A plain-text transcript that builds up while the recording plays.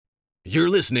You're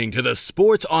listening to the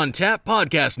Sports on Tap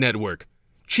Podcast Network.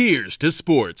 Cheers to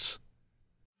sports.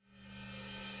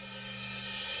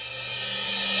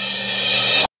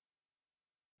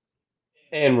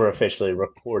 And we're officially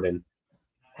recording.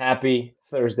 Happy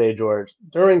Thursday, George.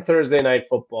 During Thursday night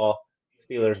football,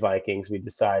 Steelers-Vikings, we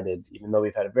decided, even though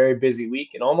we've had a very busy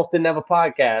week and almost didn't have a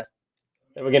podcast,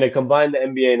 that we're going to combine the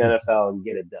NBA and NFL and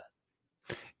get it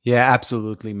done. Yeah,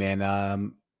 absolutely, man.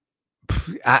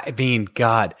 I mean,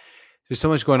 God, there's so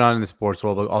much going on in the sports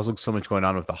world, but also so much going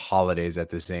on with the holidays at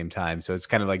the same time. So it's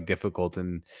kind of like difficult.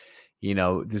 And, you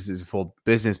know, this is full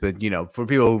business, but, you know, for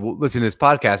people who listen to this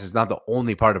podcast, it's not the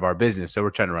only part of our business. So we're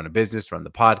trying to run a business, run the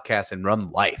podcast, and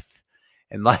run life.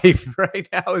 And life right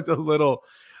now is a little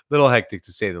hectic,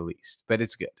 to say the least, but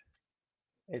it's good.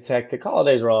 It's hectic.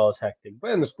 Holidays are always hectic.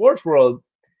 But in the sports world,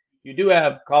 you do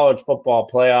have college football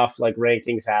playoff like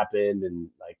rankings happened, and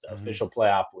like the official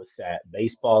playoff was set.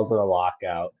 Baseball's in a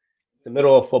lockout. It's the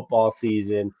middle of football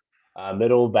season,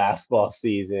 middle of basketball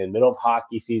season, middle of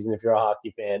hockey season if you're a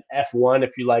hockey fan. F1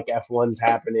 if you like F1's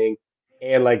happening,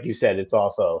 and like you said, it's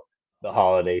also the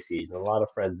holiday season. A lot of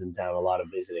friends in town, a lot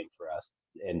of visiting for us,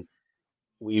 and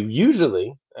we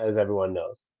usually, as everyone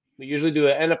knows, we usually do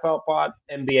an NFL pod,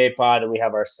 NBA pod, and we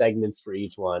have our segments for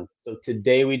each one. So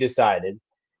today we decided,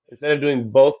 instead of doing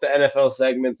both the NFL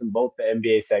segments and both the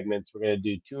NBA segments, we're going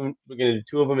to do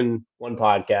two of them in one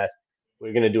podcast.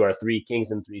 We're going to do our three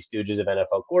kings and three stooges of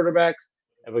NFL quarterbacks,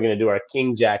 and we're going to do our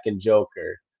king, jack, and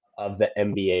joker of the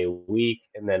NBA week.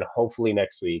 And then hopefully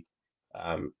next week,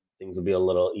 things will be a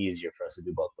little easier for us to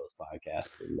do both those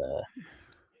podcasts and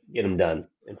get them done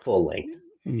in full length.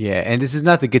 Yeah, and this is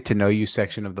not the get to know you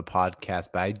section of the podcast,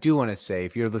 but I do want to say,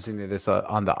 if you're listening to this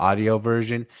on the audio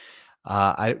version,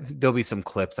 there'll be some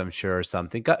clips, I'm sure, or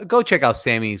something. Go check out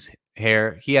Sammy's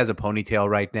hair. He has a ponytail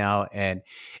right now, and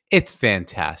it's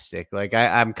fantastic. Like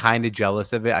I'm kind of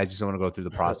jealous of it. I just don't want to go through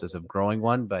the process of growing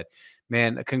one, but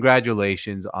man,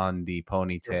 congratulations on the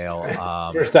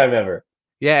ponytail. First time ever.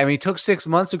 Yeah, I mean, it took 6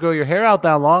 months to grow your hair out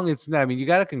that long. You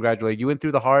got to congratulate. You went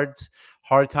through the hard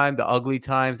time, the ugly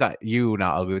times. Not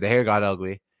ugly. The hair got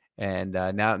ugly, and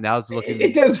now it's looking.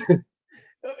 It does.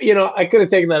 You know, I could have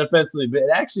taken that offensively, but it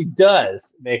actually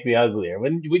does make me uglier.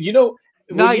 When you know,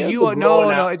 not you.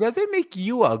 No, it doesn't make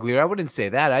you uglier. I wouldn't say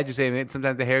that. I just say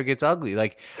sometimes the hair gets ugly.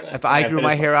 Like if I grew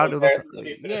my hair out, let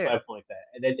me finish my point.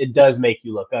 That it does make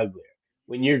you look uglier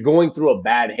when you're going through a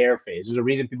bad hair phase. There's a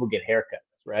reason people get haircuts,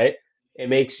 right? It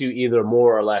makes you either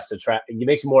more or less attractive. It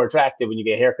makes you more attractive when you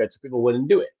get haircuts, so people wouldn't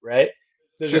do it, right?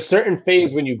 There's a certain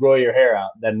phase when you grow your hair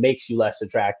out that makes you less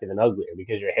attractive and uglier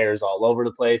because your hair is all over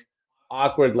the place.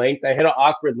 Awkward length. I hit an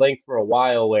awkward length for a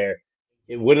while where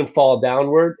it wouldn't fall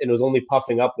downward and it was only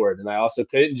puffing upward. And I also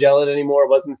couldn't gel it anymore. It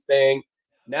wasn't staying.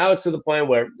 Now it's to the point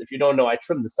where, if you don't know, I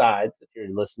trim the sides. If you're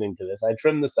listening to this, I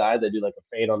trim the sides. I do like a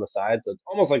fade on the side. So it's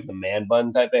almost like the man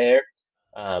bun type of hair.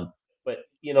 But,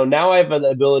 you know, now I have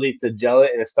the ability to gel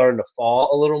it and it's starting to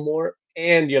fall a little more.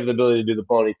 And you have the ability to do the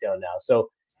ponytail now. So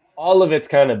all of it's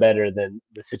kind of better than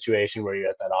the situation where you're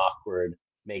at that awkward,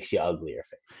 makes you uglier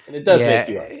face. And it does make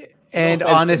you ugly. And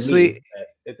honestly,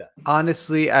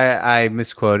 I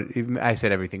misquoted. I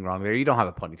said everything wrong there. You don't have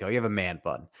a ponytail. You have a man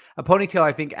bun. A ponytail,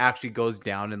 I think, actually goes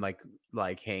down and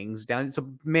like hangs down. It's a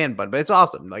man bun, but it's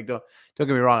awesome. Like don't get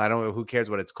me wrong. I don't know who cares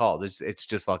what it's called. It's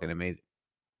just fucking amazing.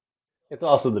 It's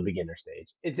also the beginner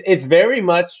stage. It's very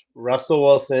much Russell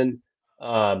Wilson.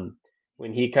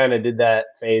 When he kind of did that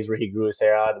phase where he grew his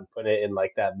hair out and put it in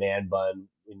like that man bun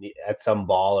at some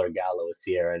ball or gala with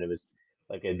Sierra, and it was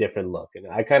like a different look. And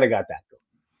I kind of got that going.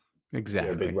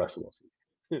 Exactly. Big Russell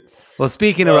Wilson. Well,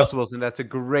 speaking of Russell Wilson, that's a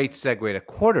great segue to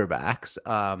quarterbacks.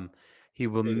 He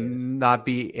will not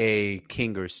be a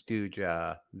king or stooge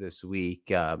this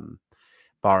week,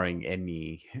 barring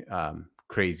any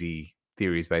crazy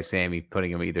theories by Sammy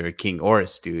putting him either a king or a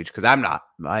stooge, because I'm not.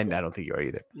 I don't think you are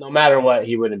either. No matter what,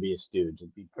 he wouldn't be a stooge.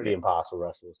 It'd be pretty impossible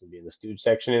Russell Wilson to be in the stooge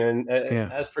section. And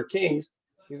as for kings,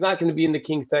 he's not going to be in the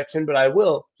king section, but I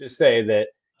will just say that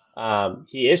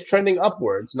he is trending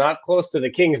upwards, not close to the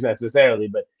kings necessarily,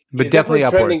 but definitely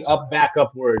trending back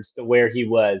upwards to where he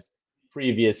was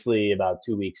previously about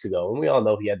 2 weeks ago. And we all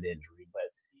know he had the injury.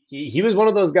 He was one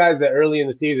of those guys that early in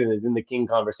the season is in the king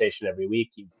conversation every week.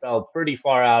 He fell pretty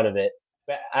far out of it.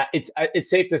 But it's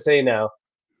safe to say now,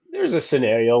 there's a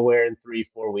scenario where in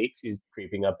 3-4 weeks he's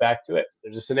creeping up back to it.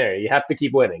 There's a scenario. You have to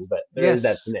keep winning, but there is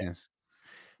that scenario. Yes.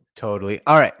 Totally.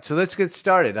 All right, so let's get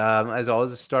started. As always,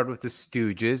 let's start with the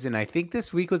Stooges, and I think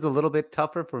this week was a little bit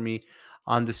tougher for me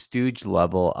on the Stooge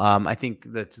level. I think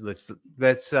let's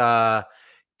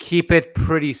keep it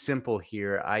pretty simple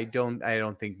here. I don't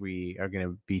think we are going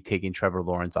to be taking Trevor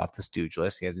Lawrence off the stooge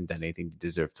list. He hasn't done anything to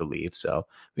deserve to leave, so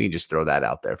we can just throw that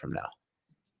out there from now.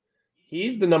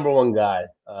 He's the number one guy,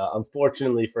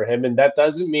 unfortunately for him, and that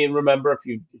doesn't mean. Remember, if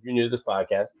you're new to this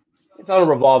podcast, it's on a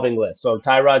revolving list. So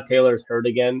Tyrod Taylor's hurt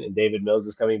again, and David Mills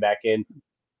is coming back in.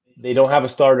 They don't have a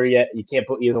starter yet. You can't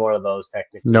put either one of those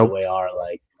technically the way our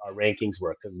rankings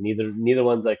work, because neither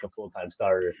one's like a full-time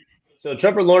starter. So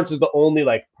Trevor Lawrence is the only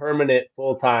like permanent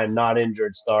full-time not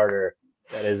injured starter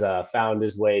that has found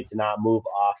his way to not move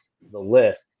off the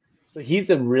list. So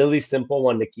he's a really simple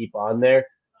one to keep on there.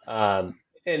 And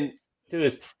to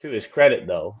his credit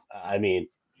though, I mean,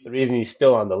 the reason he's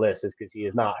still on the list is because he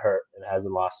is not hurt and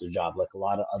hasn't lost his job like a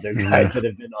lot of other guys that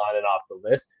have been on and off the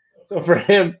list. So for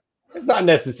him, it's not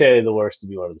necessarily the worst to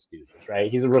be one of the students,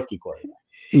 right? He's a rookie quarterback.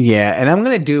 Yeah, and I'm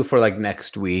gonna do for like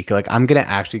next week. Like I'm gonna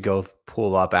actually go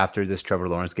pull up after this Trevor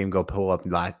Lawrence game. Go pull up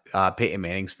Peyton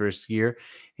Manning's first year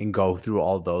and go through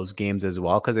all those games as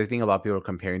well. Because I think a lot of people are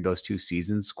comparing those two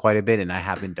seasons quite a bit, and I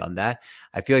haven't done that.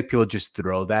 I feel like people just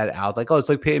throw that out, like, oh, it's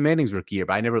like Peyton Manning's rookie year.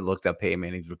 But I never looked up Peyton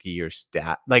Manning's rookie year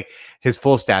stat, like his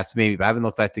full stats maybe, but I haven't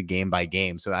looked at the game by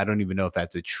game. So I don't even know if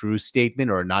that's a true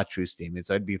statement or a not true statement.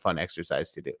 So it'd be a fun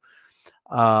exercise to do.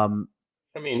 I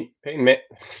mean, Peyton Manning.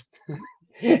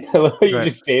 You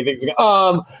just say things.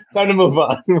 Time to move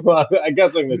on. I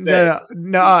guess I'm gonna say.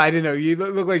 No, I didn't know. You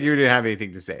look like you didn't have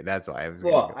anything to say. That's why I was.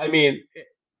 Well, I mean,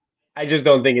 I just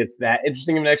don't think it's that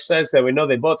interesting of an exercise. So we know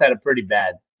they both had a pretty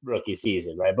bad rookie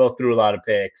season, right? Both threw a lot of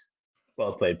picks.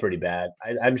 Both played pretty bad.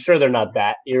 I'm sure they're not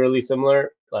that eerily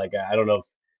similar. Like I don't know if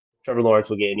Trevor Lawrence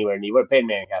will get anywhere near what Peyton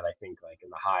Manning had. I think like in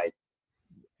the high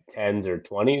 10s or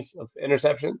 20s of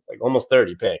interceptions, like almost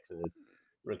 30 picks in his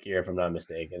rookie year, if I'm not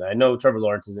mistaken. I know Trevor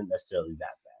Lawrence isn't necessarily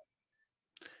that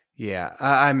bad. Yeah,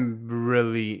 I'm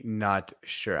really not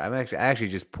sure. I actually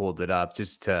just pulled it up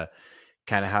just to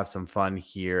kind of have some fun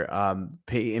here.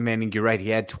 Peyton Manning, you're right. He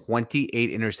had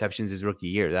 28 interceptions his rookie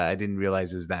year. I didn't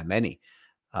realize it was that many.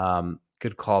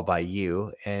 Good call by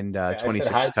you. And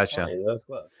 26 touchdowns.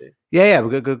 Yeah,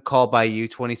 good call by you.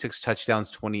 26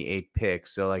 touchdowns, 28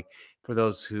 picks. So like, for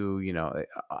those who, you know,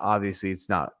 obviously it's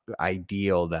not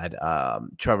ideal that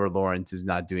Trevor Lawrence is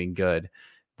not doing good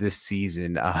this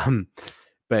season.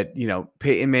 But, you know,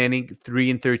 Peyton Manning,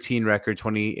 3-13 record,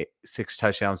 26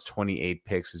 touchdowns, 28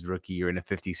 picks his rookie year, and a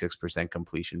 56%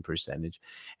 completion percentage.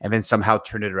 And then somehow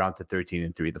turned it around to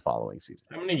 13-3 the following season.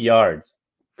 How many yards?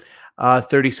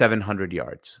 3,700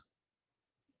 yards.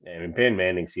 Yeah, I mean, Peyton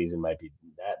Manning's season might be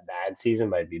that bad season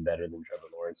might be better than Trevor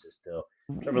Lawrence's still.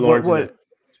 Trevor Lawrence is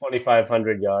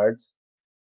 2,500 yards.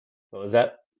 What was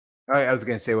that? I was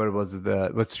gonna say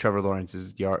what's Trevor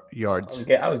Lawrence's yards?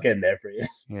 Okay, I was getting there for you.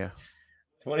 Yeah,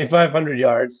 2,500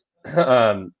 yards.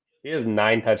 He has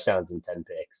 9 touchdowns and 10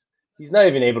 picks. He's not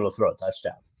even able to throw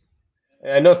touchdowns.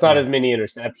 And I know it's not as many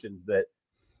interceptions,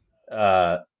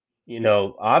 but you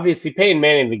know, obviously Peyton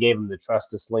Manning, they gave him the trust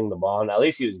to sling the ball, and at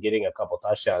least he was getting a couple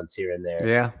touchdowns here and there.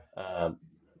 Yeah.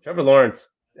 Trevor Lawrence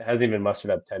hasn't even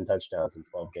mustered up 10 touchdowns in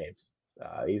 12 games.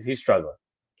 He's struggling.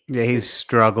 Yeah, he's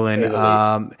struggling.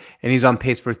 And he's on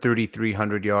pace for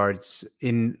 3,300 yards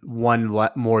in one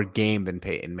more game than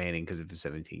Peyton Manning because of the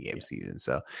 17-game season.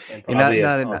 So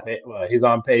he's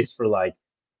on pace for like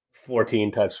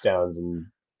 14 touchdowns and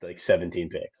like 17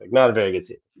 picks. Like not a very good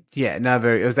season. Yeah, not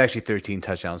very. It was actually 13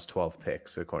 touchdowns, 12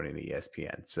 picks according to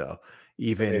ESPN. So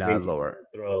even lower.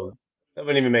 That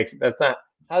wouldn't even make sense. That's not.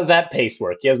 How does that pace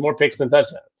work? He has more picks than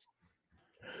touchdowns.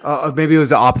 Maybe it was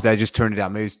the opposite. I just turned it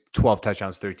down. Maybe it's 12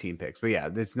 touchdowns, 13 picks. But yeah,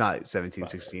 it's not 17,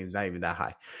 16. It's not even that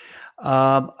high.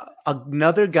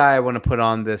 Another guy I want to put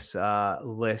on this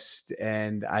list,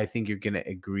 and I think you're going to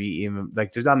agree, even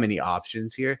like there's not many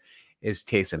options here, is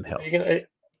Taysom Hill.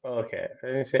 Okay.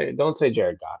 Don't say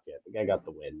Jared Goff yet. The guy got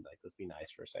the win. Like, let's be nice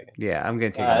for a second. Yeah, I'm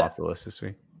going to take him off the list this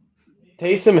week.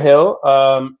 Taysom Hill.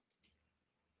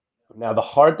 Now, the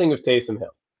hard thing with Taysom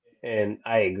Hill, and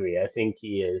I agree, I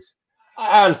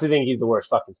honestly think he's the worst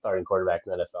fucking starting quarterback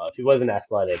in the NFL. If he wasn't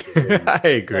athletic, I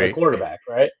agree. A quarterback,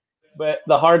 right? But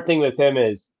the hard thing with him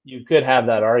is you could have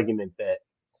that argument that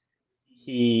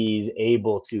he's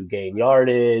able to gain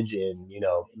yardage and, you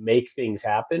know, make things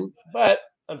happen. But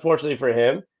unfortunately for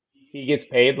him, he gets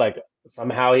paid like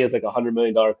somehow he has like $100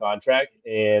 million contract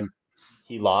and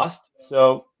he lost.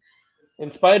 So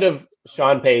in spite of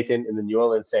Sean Payton and the New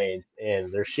Orleans Saints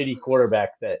and their shitty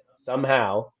quarterback that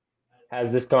somehow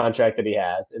has this contract that he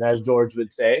has, and as George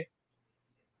would say,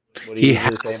 What do you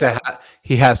usually say about him?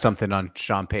 He has something on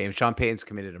Sean Payton. Sean Payton's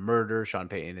committed a murder. Sean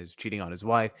Payton is cheating on his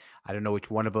wife. I don't know which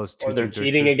one of those two Or they're things are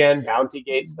cheating true. again,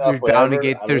 Bountygate stuff, There's whatever. Bountygate.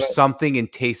 I don't There's know. something,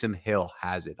 and Taysom Hill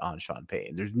has it on Sean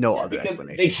Payton. There's no Yeah, other because they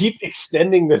explanation. keep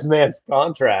extending this man's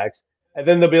contracts, and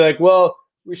then they'll be like, "Well,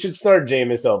 we should start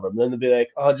Jameis over." And then they'll be like,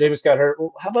 "Oh, Jameis got hurt.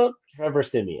 Well, how about Trevor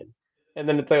Simeon?" And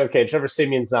then it's like, "Okay, Trevor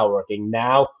Simeon's not working.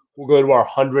 Now we'll go to our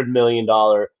 $100 million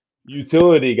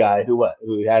utility guy who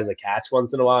has a catch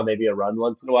once in a while, maybe a run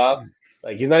once in a while.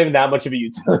 Like he's not even that much of a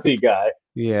utility guy,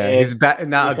 Yeah, and he's he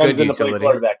not a comes good in to play utility.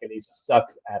 quarterback, and he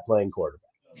sucks at playing quarterback.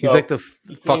 He's So like the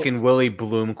you can't. fucking Willie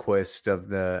Bloomquist of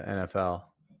the NFL.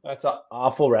 That's an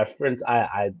awful reference.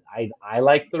 I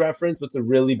like the reference, but it's a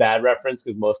really bad reference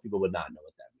because most people would not know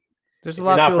what that means. There's a If you're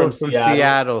lot of not people from from Seattle,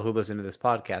 Seattle who listen to this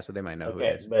podcast, so they might know who it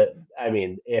okay, is. but I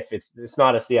mean, if it's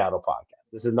not a Seattle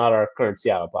podcast, this is not our current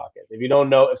Seattle podcast. If you don't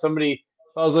know, if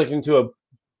I was listening to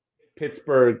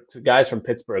guys from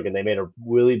Pittsburgh, and they made a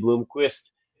Willie Bloomquist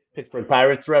Pittsburgh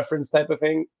Pirates reference type of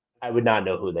thing, I would not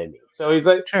know who they mean. So he's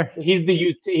like, Sure. he's the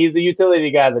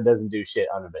utility guy that doesn't do shit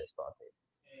on a baseball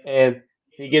team, and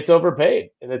he gets overpaid,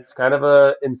 and it's kind of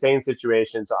a insane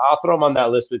situation. So I'll throw him on that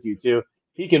list with you too.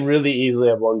 He can really easily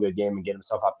have one good game and get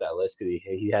himself off that list because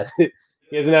he has he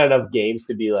hasn't had enough games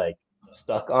to be like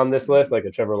stuck on this list like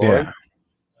a Trevor Lawrence.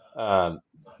 Yeah.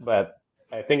 But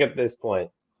I think at this point,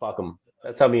 fuck him.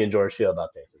 That's how me and George feel about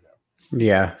Taysom Hill.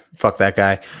 Yeah, fuck that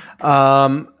guy.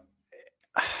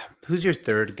 Who's your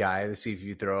third guy? Let's see if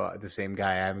you throw out the same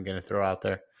guy I'm going to throw out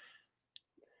there.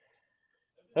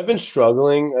 I've been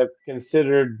struggling. I've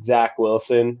considered Zach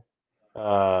Wilson.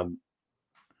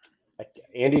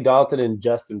 Andy Dalton and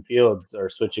Justin Fields are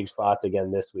switching spots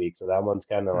again this week, so that one's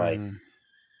kind of like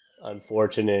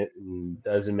unfortunate and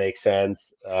doesn't make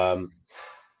sense. I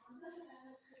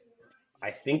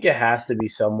think it has to be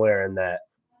somewhere in that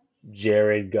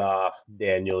Jared Goff,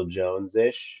 Daniel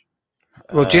Jones-ish.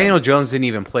 Well, Daniel Jones didn't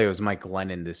even play. It was Mike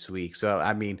Glennon this week. So,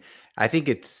 I mean, I think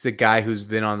it's the guy who's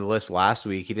been on the list last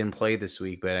week. He didn't play this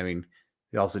week, but I mean,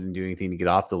 he also didn't do anything to get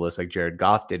off the list like Jared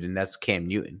Goff did, and that's Cam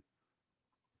Newton.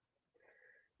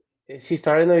 Is he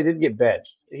starting though? He did get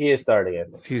benched. He is starting, I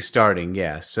think. He's starting,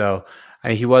 yeah. So I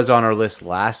mean, he was on our list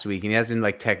last week, and he hasn't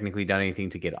like technically done anything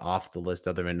to get off the list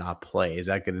other than not play. Is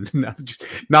that good enough? Just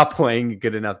not playing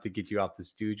good enough to get you off the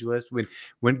Stooge list?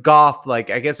 When Goff, like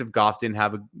I guess if Goff didn't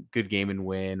have a good game and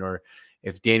win, or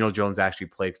if Daniel Jones actually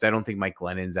played, because I don't think Mike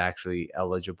Glennon's actually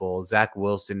eligible. Zach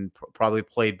Wilson probably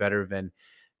played better than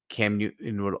Cam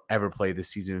Newton would ever play this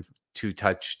season. 2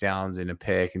 touchdowns and a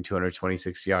pick and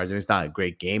 226 yards. I mean, it's not a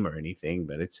great game or anything,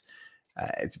 but it's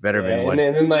better than what.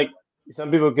 And then like some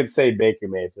people could say Baker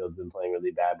Mayfield's been playing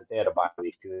really bad, but they had a bye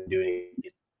week to do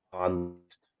anything on,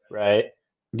 right?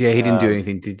 Yeah, he didn't do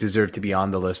anything to deserve to be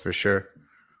on the list for sure.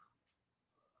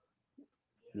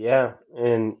 Yeah,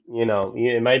 and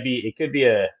it could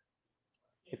be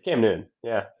it's Cam Newton.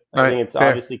 Yeah, I think it's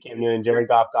obviously Cam Newton. Jared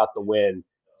Goff got the win.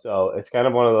 So it's kind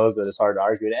of one of those that is hard to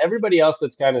argue. And everybody else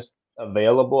that's kind of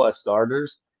available as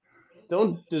starters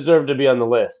don't deserve to be on the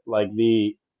list. Like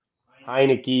the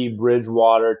Heineke,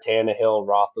 Bridgewater, Tannehill,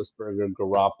 Roethlisberger,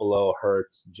 Garoppolo,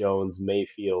 Hurts, Jones,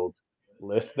 Mayfield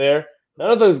list there. None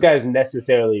of those guys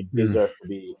necessarily deserve to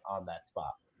be on that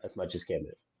spot as much as Cam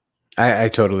Newton. I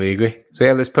totally agree. So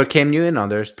yeah, let's put Cam Newton on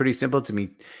there. It's pretty simple to me.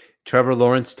 Trevor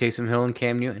Lawrence, Taysom Hill, and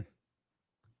Cam Newton.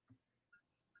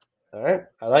 All right.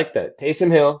 I like that. Taysom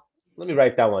Hill. Let me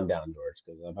write that one down, George,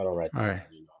 because if I don't write that down,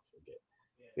 you know, I'll forget.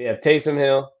 We have Taysom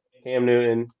Hill, Cam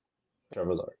Newton,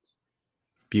 Trevor Lawrence.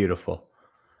 Beautiful.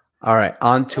 All right.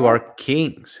 On to our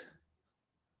Kings.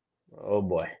 Oh,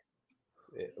 boy.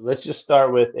 Let's just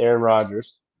start with Aaron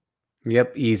Rodgers.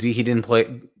 Yep. Easy. He didn't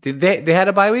play. Did they had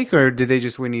a bye week, or did they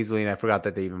just win easily? And I forgot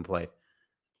that they even played.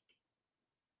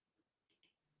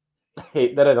 I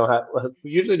hate that I don't have.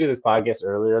 We usually do this podcast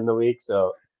earlier in the week,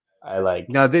 so I like.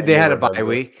 No, they had a bye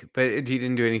week, but he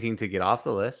didn't do anything to get off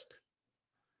the list.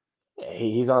 Yeah,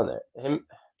 he's on there.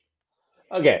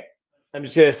 Okay, I'm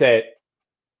just gonna say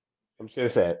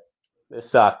it. This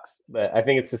sucks, but I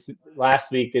think it's just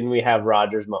last week. Didn't we have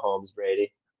Rodgers, Mahomes,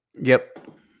 Brady? Yep.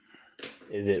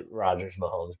 Is it Rodgers,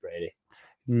 Mahomes, Brady?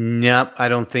 Nope, I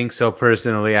don't think so.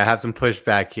 Personally, I have some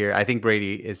pushback here. I think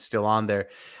Brady is still on there,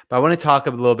 but I want to talk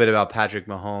a little bit about Patrick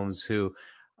Mahomes, who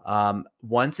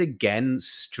once again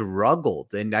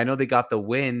struggled. And I know they got the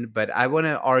win, but I want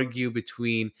to argue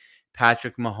between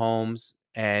Patrick Mahomes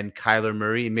and Kyler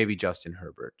Murray and maybe Justin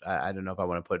Herbert. I don't know if I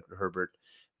want to put Herbert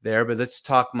there, but let's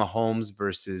talk Mahomes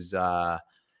versus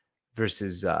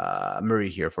Murray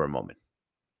here for a moment.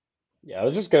 Yeah, I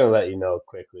was just going to let you know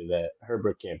quickly that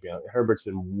Herbert can't be on. Herbert's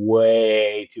been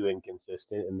way too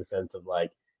inconsistent in the sense of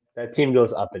like that team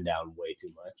goes up and down way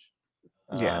too much.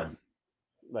 Yeah.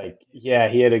 He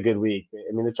had a good week.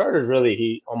 I mean, the Chargers really,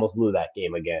 he almost blew that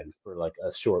game again for like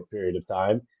a short period of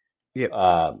time. Yep.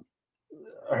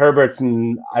 Herbert's,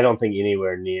 I don't think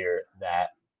anywhere near that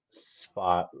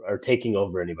spot or taking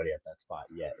over anybody at that spot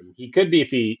yet. And he could be if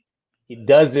he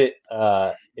does it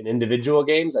in individual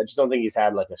games. I just don't think he's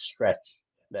had like a stretch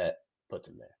that puts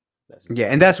him there. Yeah,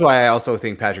 and that's why I also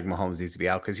think Patrick Mahomes needs to be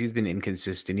out because he's been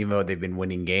inconsistent, even though they've been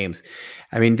winning games.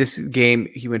 I mean, this game,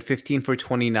 he went 15 for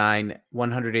 29,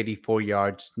 184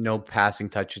 yards, no passing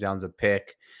touchdowns, a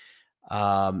pick.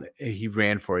 He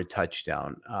ran for a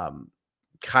touchdown.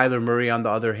 Kyler Murray, on the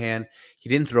other hand, he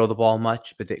didn't throw the ball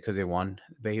much, but because they won.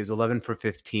 But he was 11 for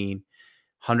 15,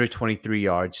 123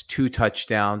 yards, 2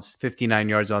 touchdowns, 59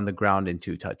 yards on the ground, and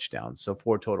 2 touchdowns. So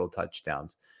 4 total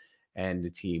touchdowns, and the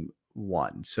team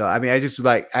won. So I mean, I just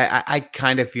like I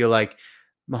kind of feel like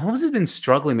Mahomes has been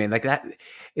struggling, man. Like that,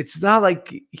 it's not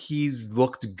like he's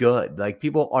looked good. Like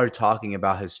people are talking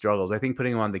about his struggles. I think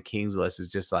putting him on the Kings list is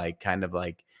just like kind of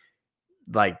like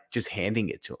just handing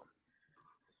it to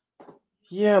him.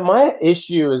 Yeah, my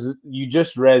issue is you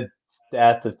just read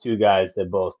stats of 2 guys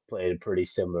that both played a pretty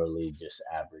similarly just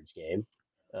average game.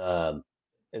 And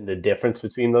the difference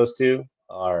between those 2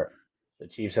 are the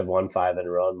Chiefs have won 5 in a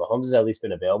row, and Mahomes has at least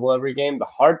been available every game. The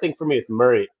hard thing for me with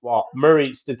Murray,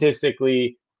 Murray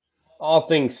statistically, all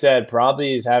things said,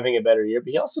 probably is having a better year,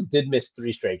 but he also did miss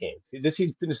 3 straight games.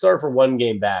 He's been started for 1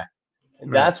 game back,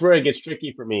 and that's where it gets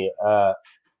tricky for me.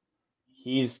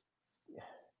 He's,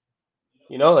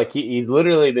 he's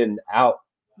literally been out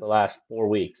the last 4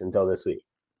 weeks until this week.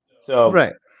 So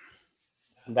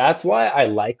that's why I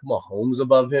like Mahomes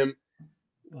above him,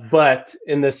 but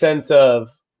in the sense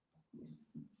of,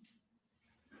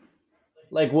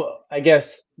 I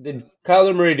guess, did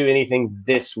Kyler Murray do anything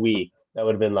this week that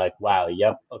would have been like, wow,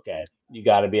 yep, okay, you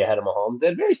got to be ahead of Mahomes? They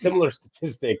had very similar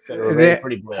statistics that were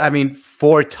pretty bland. I mean,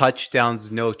 4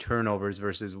 touchdowns, no turnovers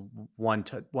versus 1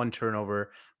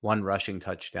 turnover, 1 rushing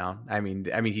touchdown. I mean,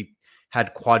 he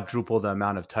had quadruple the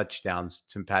amount of touchdowns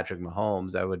to Patrick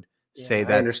Mahomes. I would say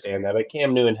that. I understand that, but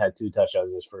Cam Newton had 2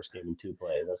 touchdowns in his first game in 2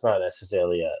 plays. That's not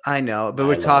necessarily I know, but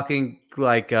we're talking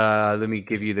like, let me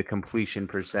give you the completion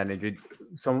percentage.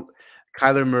 So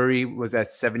Kyler Murray was at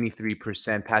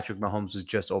 73%. Patrick Mahomes was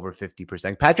just over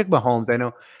 50%. Patrick Mahomes, I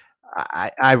know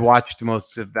I watched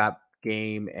most of that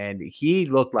game, and he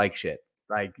looked like shit.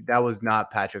 Like, that was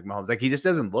not Patrick Mahomes. Like, he just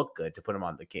doesn't look good to put him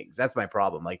on the Kings. That's my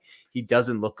problem. Like, he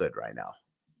doesn't look good right now.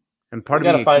 And part of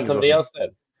me, got to find somebody else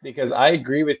then. Because I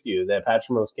agree with you that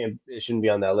Patrick Mahomes shouldn't be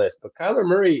on that list. But Kyler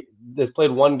Murray just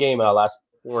played 1 game out of the last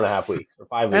 4.5 weeks or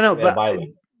 5 weeks. I know, but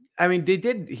I mean,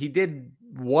 he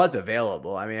was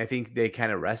available. I mean, I think they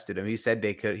kind of rested him. He said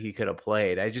he could have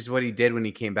played. What he did when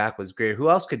he came back was great. Who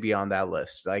else could be on that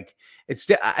list? Like,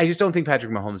 I just don't think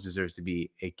Patrick Mahomes deserves to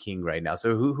be a king right now.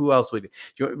 So who else would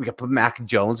we could put Mac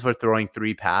Jones for throwing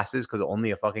 3 passes because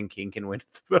only a fucking king can win?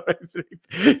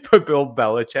 Put Bill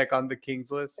Belichick on the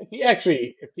Kings list.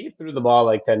 If he threw the ball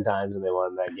like 10 times and they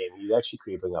won that game, he's actually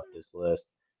creeping up this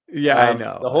list. Yeah, I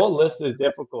know. The whole list is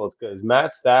difficult because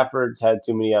Matt Stafford's had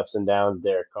too many ups and downs.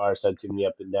 Derek Carr's had too many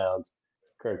up and downs.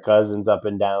 Kirk Cousins up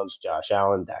and downs. Josh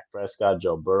Allen, Dak Prescott,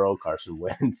 Joe Burrow, Carson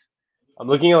Wentz. I'm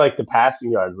looking at like the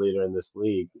passing yards leader in this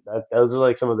league. Those are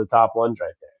like some of the top ones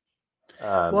right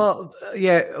there.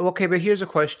 Yeah, okay, but here's a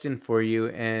question for you,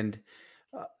 and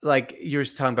like you're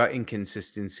talking about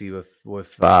inconsistency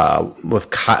with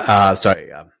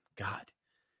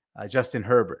Justin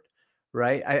Herbert.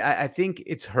 Right. I think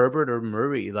it's Herbert or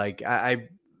Murray. Like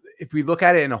if we look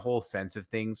at it in a whole sense of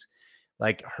things,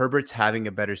 like Herbert's having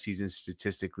a better season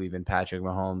statistically than Patrick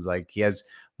Mahomes. Like he has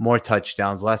more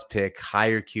touchdowns, less pick,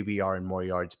 higher QBR, and more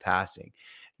yards passing.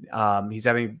 He's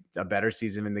having a better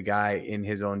season than the guy in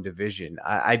his own division.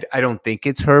 I don't think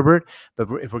it's Herbert, but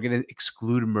if we're going to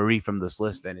exclude Murray from this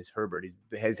list, then it's Herbert.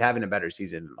 He's having a better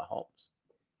season than Mahomes.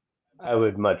 I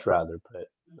would much rather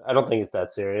I don't think it's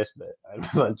that serious, but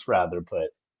I'd much rather put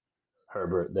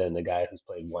Herbert than the guy who's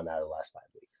played 1 out of the last 5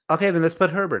 weeks. Okay, then let's put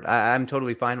Herbert. I'm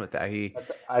totally fine with that.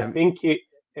 I think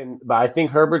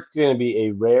Herbert's going to be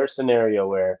a rare scenario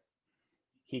where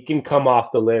he can come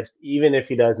off the list even if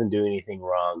he doesn't do anything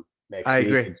wrong next week. I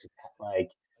agree. It's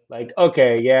like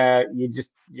okay, yeah,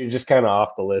 you're just kind of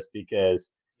off the list because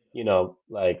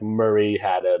like Murray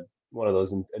had one of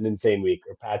those an insane week,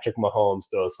 or Patrick Mahomes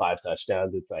throws 5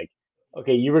 touchdowns. It's like,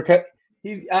 okay,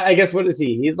 I guess, what is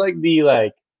he? He's like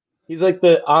the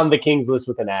on the Kings list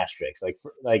with an asterisk.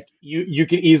 Like you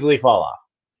can easily fall off.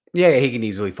 Yeah, he can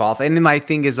easily fall off. And then my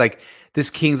thing is like this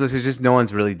Kings list is just no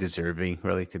one's really deserving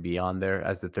really to be on there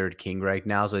as the third king right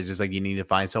now. So it's just like you need to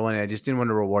find someone. And I just didn't want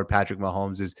to reward Patrick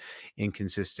Mahomes'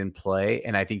 inconsistent play,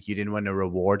 and I think you didn't want to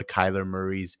reward Kyler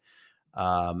Murray's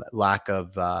lack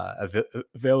of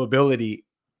availability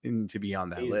to be on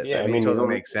that list. I mean, it totally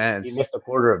makes sense. He missed a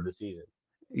quarter of the season.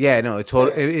 Yeah, no,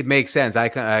 it makes sense.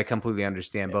 I completely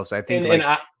understand both. So I think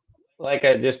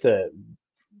just to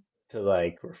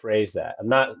like rephrase that, I'm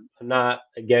not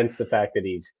against the fact that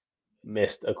he's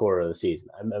missed a quarter of the season.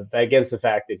 I'm against the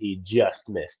fact that he just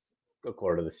missed a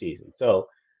quarter of the season. So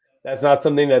that's not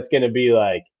something that's going to be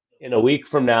like in a week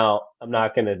from now. I'm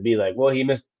not going to be like, well, he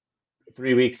missed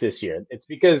 3 weeks this year. It's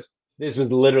because this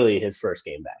was literally his first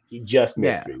game back. He just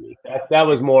missed 3 weeks. That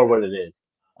was more what it is.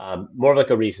 More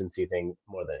like a recency thing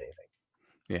more than anything.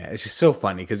 Yeah, it's just so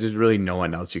funny because there's really no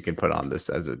one else you can put on this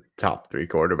as a top 3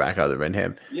 quarterback other than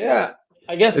him. Yeah,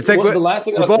 I guess it's like the last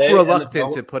thing we're both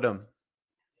reluctant to put him.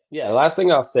 Yeah, the last thing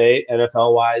I'll say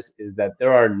NFL wise is that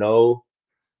there are no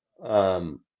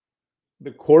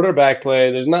the quarterback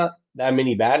play. There's not that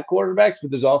many bad quarterbacks,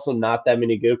 but there's also not that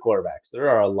many good quarterbacks. There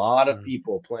are a lot of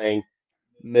people playing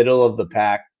middle of the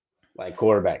pack like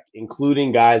quarterback,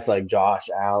 including guys like Josh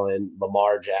Allen,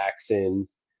 Lamar Jackson,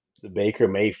 the Baker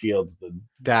Mayfields, the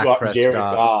Jared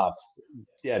Goff,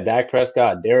 Dak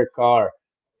Prescott, Derek Carr,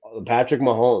 Patrick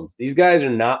Mahomes. These guys are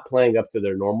not playing up to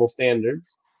their normal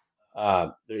standards.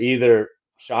 They're either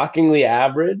shockingly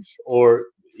average or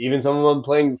even some of them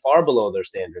playing far below their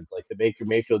standards, like the Baker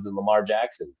Mayfields and Lamar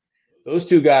Jackson. Those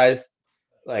two guys,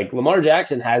 like Lamar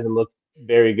Jackson, hasn't looked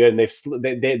very good,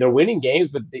 and they're winning games,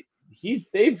 but he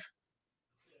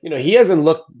hasn't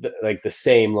looked like the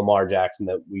same Lamar Jackson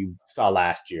that we saw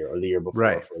last year or the year before,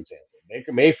 right. For example.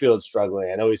 Baker Mayfield's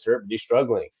struggling. I know he's hurt, but he's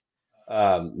struggling.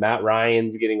 Matt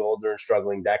Ryan's getting older and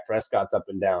struggling. Dak Prescott's up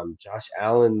and down. Josh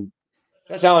Allen,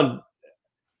 I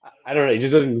don't know. He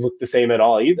just doesn't look the same at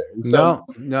all either. So,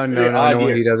 no,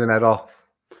 he doesn't at all.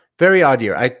 Very odd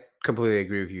year. I completely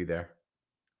agree with you there.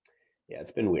 Yeah,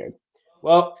 it's been weird.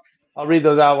 Well, I'll read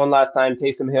those out one last time.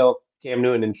 Taysom Hill, Cam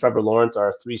Newton, and Trevor Lawrence are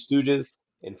our 3 stooges.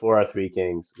 And for our 3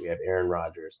 kings, we have Aaron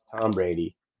Rodgers, Tom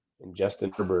Brady, and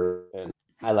Justin Herbert. And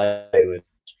I like it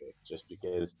just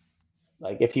because,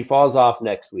 like, if he falls off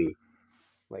next week,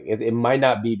 like it might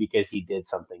not be because he did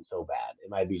something so bad. It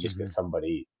might be just because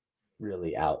somebody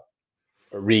really out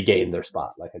or regained their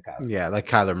spot, like a Kyler. Yeah, like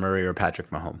Kyler Murray or Patrick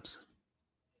Mahomes.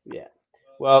 Yeah.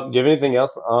 Well, do you have anything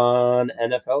else on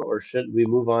NFL, or should we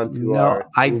move on to our?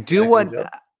 I do want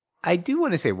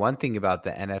to say one thing about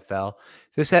the NFL.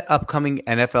 This upcoming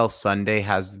NFL Sunday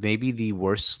has maybe the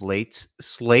worst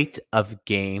slate of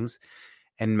games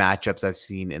and matchups I've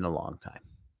seen in a long time.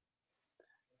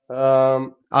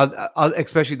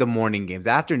 Especially the morning games.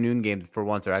 The afternoon games, for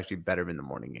once, are actually better than the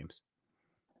morning games.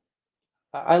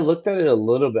 I looked at it a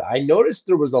little bit. I noticed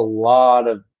there was a lot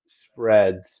of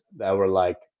spreads that were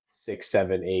like 6,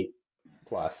 7, 8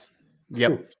 plus.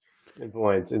 Yep. In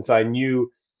points. And so I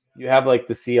knew you have like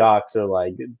the Seahawks are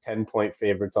like 10-point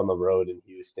favorites on the road in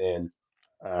Houston.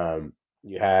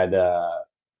 You had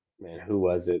who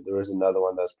was it? There was another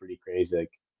one that was pretty crazy.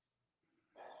 Like,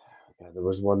 there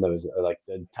was one that was like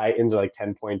the Titans are like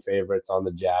 10-point favorites on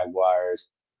the Jaguars.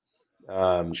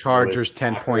 Chargers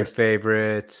 10-point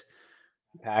favorites.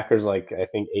 Packers like I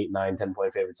think 8, 9,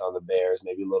 10-point favorites on the Bears,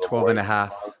 maybe a little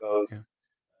 12.5. Broncos,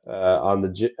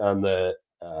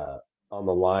 on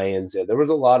the Lions. Yeah, there was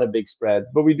a lot of big spreads,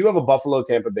 but we do have a Buffalo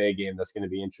Tampa Bay game that's going to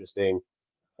be interesting,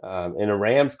 and a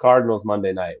Rams Cardinals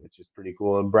Monday night, which is pretty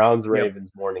cool, and Browns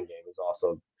Ravens morning game is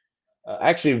also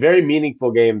actually a very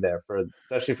meaningful game there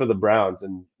especially for the Browns.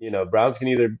 And Browns can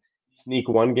either sneak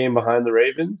one game behind the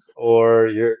Ravens or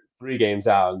you're 3 games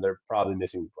out and they're probably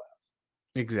missing the playoffs.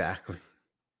 Exactly.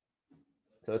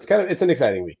 So it's an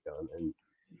exciting week though,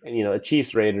 and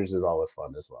Chiefs Raiders is always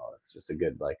fun as well. It's just a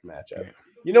good like matchup. Yeah.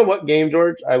 You know what game,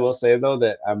 George? I will say though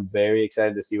that I'm very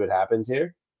excited to see what happens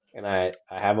here, and I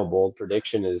have a bold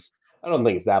prediction. I don't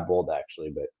think it's that bold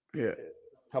actually, but a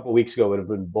couple weeks ago it would have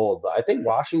been bold. But I think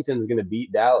Washington's going to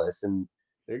beat Dallas, and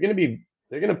they're going to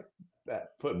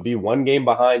be 1 game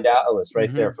behind Dallas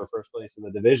right there for first place in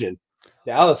the division.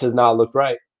 Dallas has not looked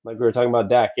right, like we were talking about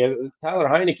Dak. Tyler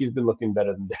Heineke's been looking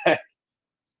better than Dak.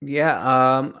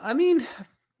 Yeah, I mean,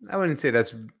 I wouldn't say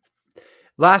that's.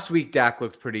 Last week, Dak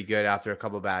looked pretty good after a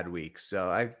couple bad weeks.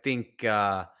 So I think,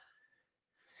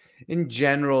 in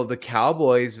general, the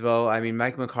Cowboys, though, I mean,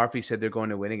 Mike McCarthy said they're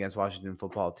going to win against Washington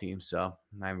football team. So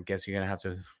I guess you're going to have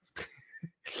to,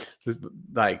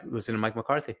 listen to Mike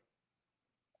McCarthy.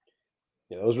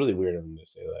 Yeah, it was really weird of him to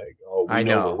say, like, oh, we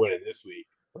know we're winning this week.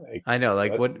 Like, I know,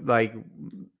 like, what, like,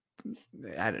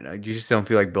 I don't know. You just don't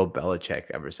feel like Bill Belichick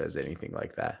ever says anything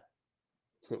like that.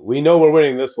 We know we're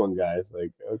winning this one, guys.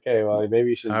 Like, okay, well, maybe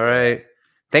you shouldn't. All right.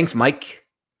 Thanks, Mike.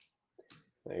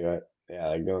 Like, yeah,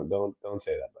 like don't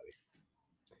say that, buddy.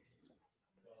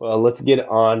 Well, let's get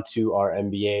on to our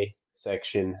NBA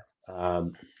section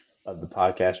of the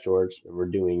podcast, George.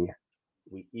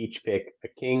 We each pick a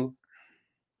king,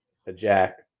 a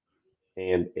jack,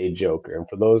 and a joker. And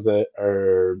for those that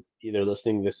are either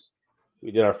listening this,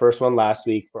 we did our first one last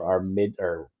week for our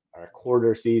our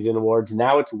quarter season awards.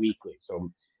 Now it's weekly.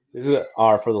 So this is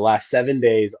for the last 7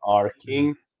 days, our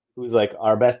king, who's like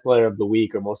our best player of the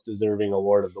week or most deserving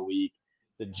award of the week.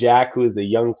 The jack, who is the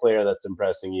young player that's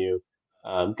impressing you.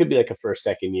 Could be like a first,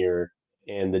 second year.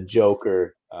 And the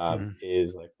joker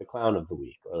is like the clown of the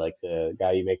week or like the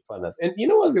guy you make fun of. And you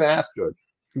know what I was going to ask, George?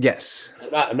 Yes.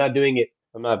 I'm not doing it.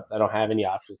 I don't have any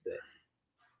options today.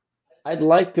 I'd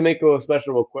like to make a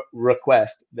special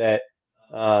request that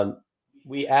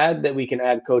we can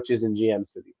add coaches and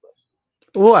GMs to these lists.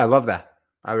 Oh, I love that.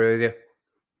 I really do.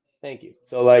 Thank you.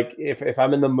 So like if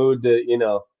I'm in the mood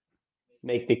to,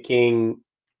 make the king,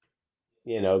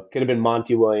 could have been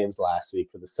Monty Williams last week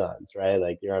for the Suns, right?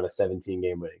 Like you're on a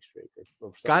 17-game winning streak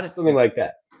or something like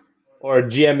that. Or a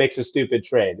GM makes a stupid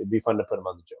trade. It'd be fun to put him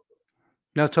on the joker.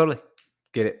 No, totally.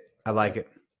 Get it. I like it.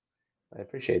 I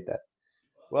appreciate that.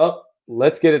 Well,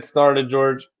 let's get it started,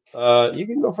 George. You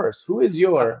can go first. Who is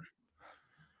your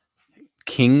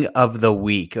king of the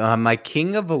week? My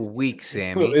king of the week,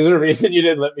 Sammy. Is there a reason you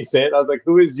didn't let me say it? I was like,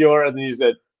 who is your? And then you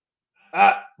said,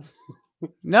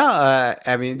 No,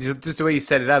 I mean, just the way you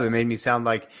set it up, it made me sound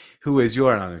like, who is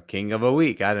your king of a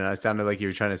week? I don't know. It sounded like you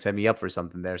were trying to set me up for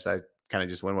something there. So I kind of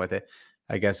just went with it.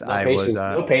 I guess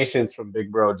no patience from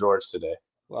big bro George today.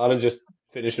 A lot of just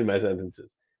finishing my sentences.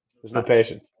 There's no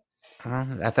patience.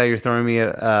 I thought you were throwing me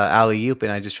a alley-oop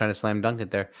and I just trying to slam dunk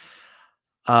it there.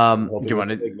 Do you want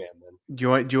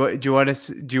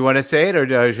to say it,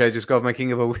 or should I just go with my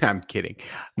king of a week? I'm kidding.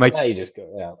 Yeah, you just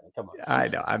go. Yeah, come on. I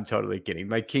know. I'm totally kidding.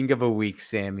 My king of a week,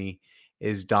 Sammy,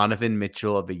 is Donovan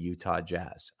Mitchell of the Utah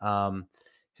Jazz.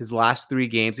 His last 3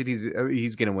 games,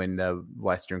 he's going to win the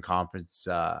Western Conference.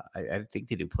 I think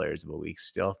they do Players of the Week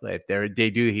still. If they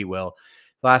do, he will.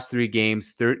 Last 3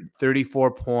 games,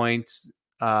 34 points,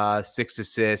 6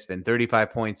 assists, and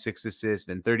 35 points, 6 assists,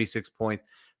 and 36 points,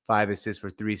 5 assists for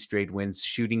 3 straight wins,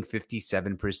 shooting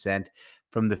 57%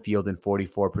 from the field and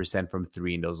 44% from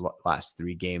 3 in those last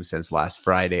 3 games since last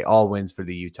Friday. All wins for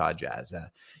the Utah Jazz.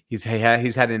 He's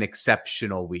had an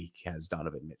exceptional week, has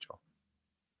Donovan Mitchell.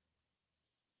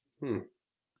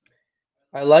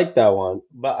 I like that one,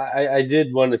 but I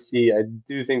did want to see. I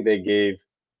do think they gave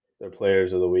their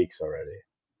Players of the Weeks already,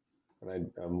 and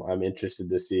I'm interested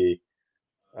to see.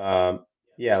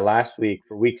 Last week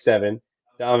for Week 7.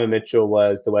 Donovan Mitchell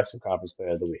was the Western Conference Player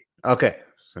of the Week. Okay.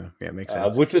 So, yeah, makes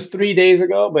sense. Which was 3 days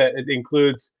ago, but it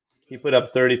includes he put up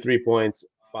 33 points,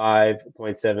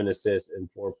 5.7 assists, and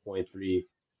 4.3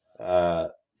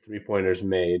 3-pointers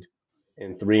made,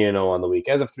 and 3-0 on the week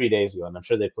as of 3 days ago. And I'm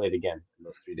sure they played again in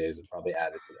those 3 days and probably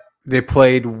added to that. They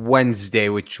played Wednesday,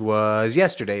 which was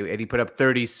yesterday, and he put up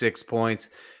 36 points,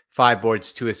 5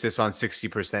 boards, 2 assists on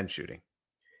 60% shooting.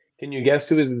 Can you guess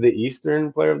who is the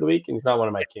Eastern Player of the Week? And he's not one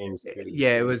of my kings.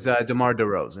 Yeah, it was DeMar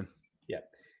DeRozan. Yeah.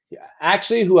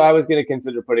 Actually, who I was going to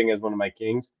consider putting as one of my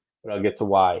kings, but I'll get to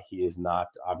why he is not,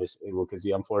 obviously, because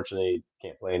he unfortunately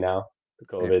can't play now. The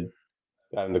COVID,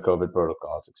 got into COVID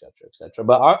protocols, et cetera, et cetera.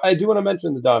 But I do want to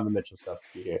mention the Donovan Mitchell stuff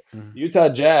here. Utah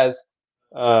Jazz,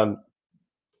 my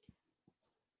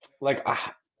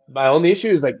only issue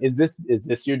is is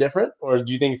this year different, or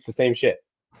do you think it's the same shit?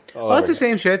 It's the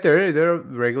same shit. They're a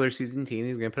regular season team.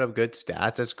 He's going to put up good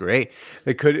stats. That's great.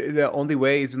 The only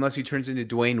way is unless he turns into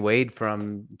Dwayne Wade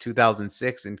from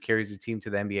 2006 and carries the team to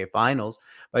the NBA Finals.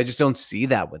 But I just don't see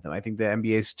that with him. I think the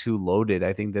NBA is too loaded.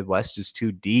 I think the West is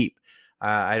too deep.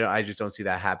 I just don't see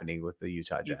that happening with the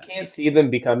Utah Jazz. You can't see them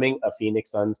becoming a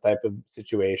Phoenix Suns type of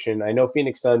situation. I know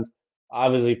Phoenix Suns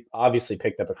obviously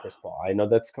picked up a Chris Paul. I know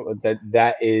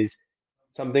that is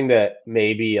something that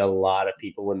maybe a lot of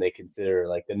people, when they consider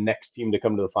the next team to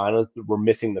come to the finals, we're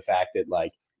missing the fact that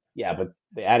but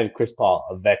they added Chris Paul,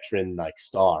 a veteran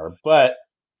star. But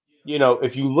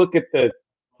if you look at the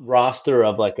roster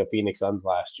of a Phoenix Suns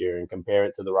last year and compare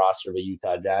it to the roster of a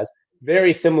Utah Jazz,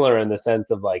 very similar in the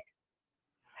sense of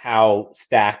how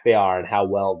stacked they are and how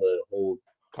well the whole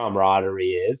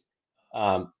camaraderie is.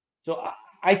 So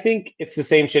I think it's the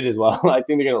same shit as well. I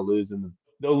think they're going to lose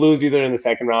they'll lose either in the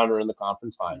second round or in the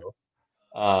conference finals.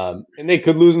 And they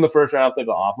could lose in the first round if they have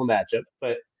an awful matchup.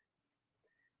 But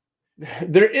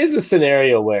there is a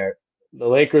scenario where the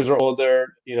Lakers are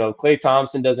older. Klay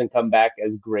Thompson doesn't come back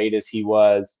as great as he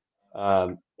was.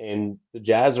 And the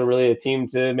Jazz are really a team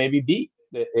to maybe beat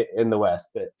in the West.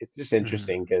 But it's just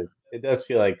interesting because it does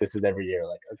feel like this is every year.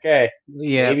 Like, okay,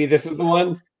 maybe this is the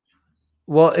one.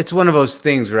 Well, it's one of those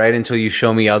things, right? Until you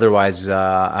show me otherwise,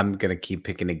 I'm gonna keep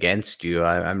picking against you.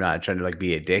 I'm not trying to like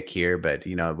be a dick here, but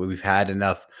we've had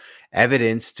enough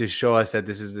evidence to show us that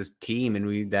this is this team,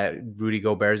 and that Rudy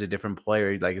Gobert is a different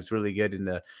player. Like, it's really good in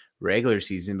the regular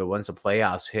season, but once the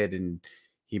playoffs hit and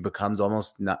he becomes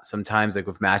almost not sometimes like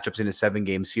with matchups in a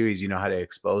 7-game series, you know how to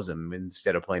expose him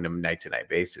instead of playing him night to night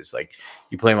basis. Like,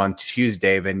 you play him on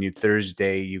Tuesday, then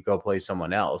Thursday you go play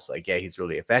someone else. Like, yeah, he's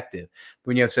really effective. But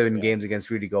when you have 7 games against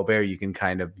Rudy Gobert, you can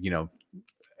kind of,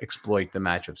 exploit the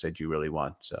matchups that you really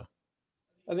want. So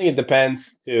I think it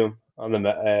depends too on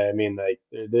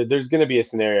there's going to be a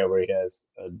scenario where he has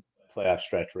a playoff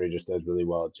stretch where he just does really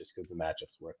well just because the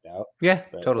matchups worked out. Yeah,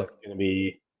 totally. It's going to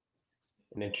be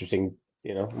an interesting.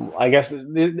 I guess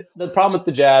the problem with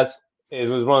the Jazz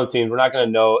was one of the teams we're not going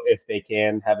to know if they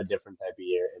can have a different type of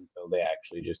year until they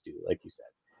actually just do, like you said.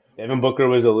 Devin Booker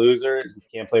was a loser. He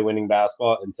can't play winning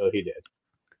basketball until he did.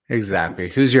 Exactly.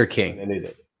 Who's your king? And they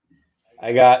did.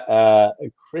 I got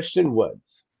Christian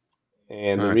Woods.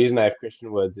 And the reason I have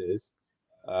Christian Woods is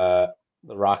the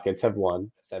Rockets have won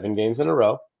 7 games in a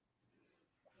row.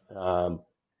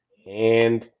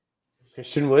 And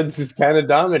Christian Woods is kind of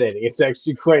dominating. It's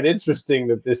actually quite interesting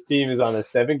that this team is on a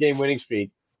 7-game winning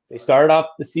streak. They started off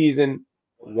the season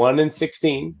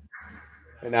 1-16,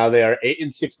 and now they are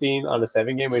 8-16 on a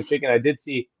 7-game winning streak. And I did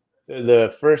see they're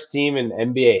the first team in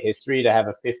NBA history to have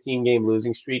a 15-game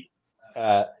losing streak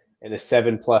and a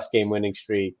 7+ game winning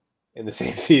streak in the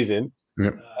same season.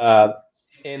 Yep.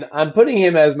 And I'm putting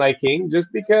him as my king just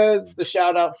because the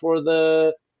shout out for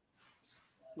the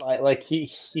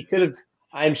he could have.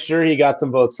 I'm sure he got some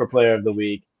votes for Player of the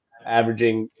Week,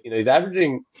 he's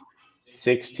averaging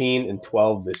 16 and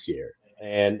 12 this year,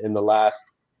 and in the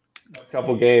last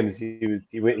couple games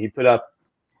he put up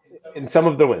in some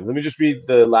of the wins. Let me just read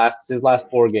his last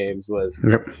 4 games was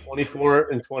 24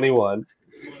 and 21,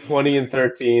 20 and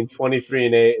 13, 23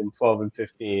 and 8, and 12 and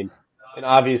 15, and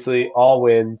obviously all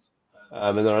wins,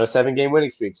 and they're on a 7-game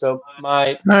winning streak. So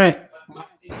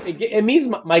it means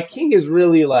my king is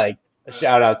really like a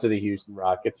shout out to the Houston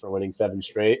Rockets for winning 7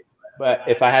 straight. But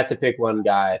if I had to pick one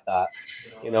guy, I thought,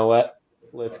 you know what?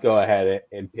 Let's go ahead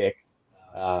and pick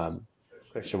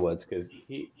Christian Woods because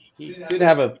he did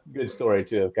have a good story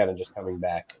too of kind of just coming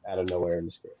back out of nowhere in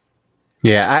his career.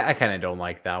 Yeah, I kind of don't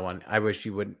like that one. I wish he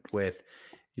would with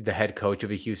the head coach of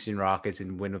the Houston Rockets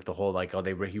and win with the whole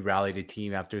he rallied a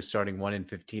team after starting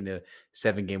 1-15 to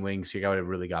 7-game winning streak. I would have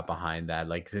really got behind that.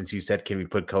 Like, since you said, can we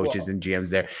put coaches and GMs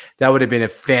there? That would have been a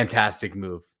fantastic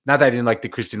move. Not that I didn't like the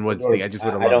Christian Woods thing. I just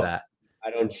would have loved that.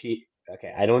 I don't cheat.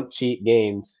 Okay, I don't cheat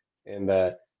games, and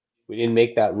we didn't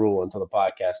make that rule until the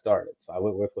podcast started. So I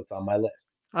went with what's on my list.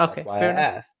 Okay, that's why I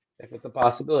asked if it's a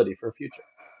possibility for future.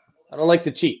 I don't like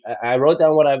to cheat. I wrote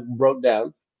down what I wrote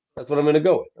down. That's what I'm going to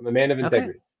go with. I'm a man of integrity.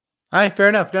 Okay. All right, fair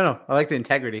enough. No, I like the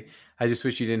integrity. I just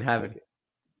wish you didn't have it.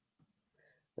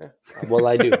 Yeah, well,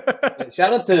 I do.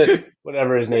 Shout out to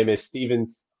whatever his name is, Steven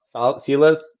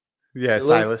Silas. Yeah,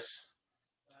 Silas.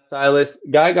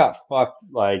 Guy got fucked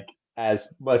like as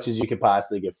much as you could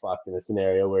possibly get fucked in a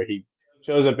scenario where he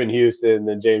shows up in Houston,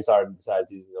 then James Harden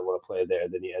decides he doesn't want to play there.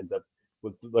 Then he ends up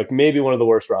with like maybe one of the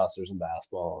worst rosters in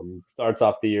basketball and starts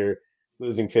off the year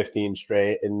losing 15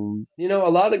 straight. And, a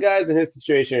lot of guys in his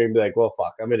situation are going to be like, well,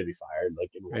 fuck, I'm going to be fired.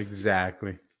 Like,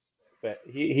 exactly. But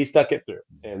he stuck it through,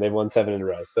 and they've won 7 in a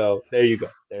row. So there you go.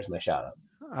 There's my shout out.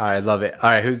 I love it. All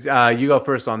right, who's you go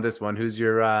first on this one? Who's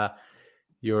your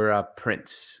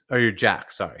Prince or your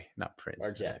Jack? Sorry, not Prince.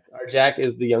 Our Jack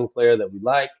is the young player that we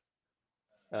like,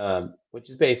 which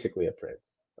is basically a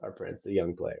Prince. Our Prince, the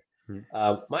young player.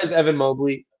 Mine's Evan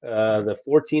Mobley. The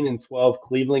 14-12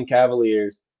 Cleveland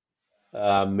Cavaliers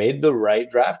made the right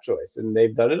draft choice, and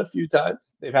they've done it a few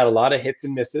times. They've had a lot of hits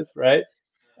and misses, right?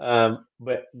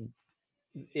 But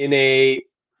in a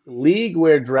league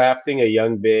where drafting a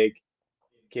young big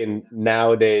can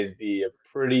nowadays be a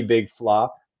pretty big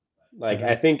flop, like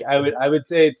I think I would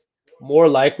say it's more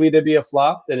likely to be a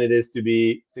flop than it is to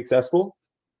be successful.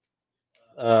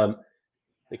 The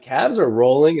Cavs are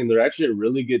rolling, and they're actually a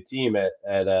really good team at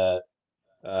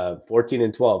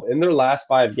 14-12 in their last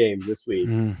 5 games this week.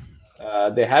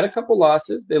 They had a couple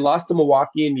losses. They lost to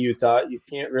Milwaukee and Utah. You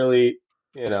can't really,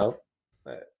 those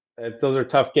are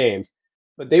tough games.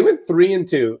 But they went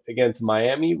 3-2 against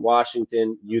Miami,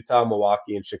 Washington, Utah,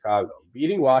 Milwaukee, and Chicago.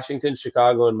 Beating Washington,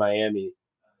 Chicago, and Miami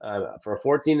for a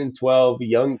 14-12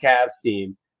 young Cavs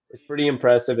team is pretty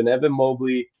impressive. And Evan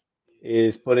Mobley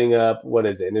is putting up, what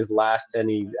is it? In his last 10,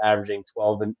 he's averaging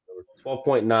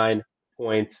 12.9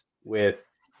 points with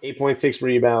 8.6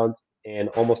 rebounds and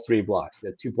almost 3 blocks.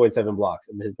 That's 2.7 blocks.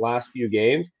 In his last few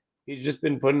games, he's just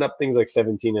been putting up things like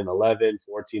 17 and 11,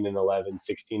 14 and 11,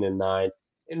 16 and 9,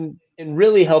 and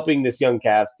really helping this young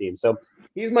Cavs team. So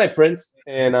he's my prince,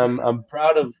 and I'm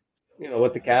proud of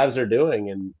what the Cavs are doing.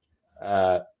 And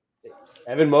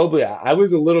Evan Mobley, I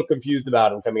was a little confused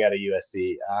about him coming out of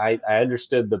USC. I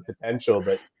understood the potential,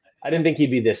 but I didn't think he'd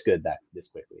be this good this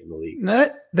quickly in the league. No,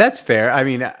 that's fair. I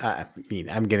mean,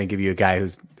 I'm going to give you a guy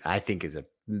who's I think is a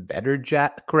better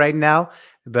Jack right now,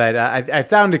 but I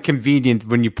found it convenient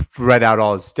when you read out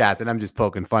all his stats, and I'm just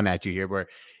poking fun at you here, where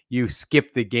you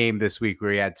skipped the game this week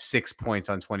where he had 6 points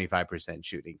on 25%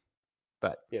 shooting.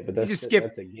 But yeah, but that's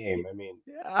a game. I mean,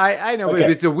 I know, okay.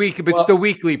 But it's a week. But it's the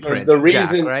weekly print. The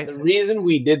reason, Jack, right? The reason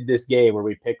we did this game where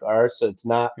we pick ours, so it's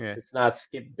not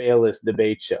Skip Bayless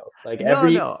debate show. Like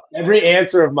every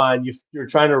answer of mine, you're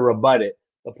trying to rebut it.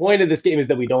 The point of this game is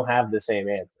that we don't have the same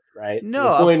answer, right?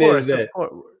 No, so the point of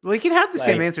course. We can have the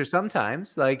same answer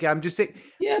sometimes. Like I'm just saying.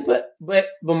 Yeah, but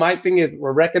my thing is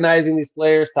we're recognizing these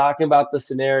players, talking about the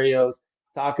scenarios,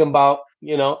 talking about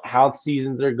how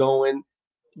seasons are going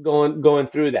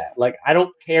through that. Like, I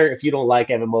don't care if you don't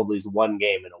like Evan Mobley's one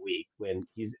game in a week when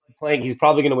he's playing. He's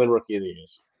probably going to win Rookie of the Year.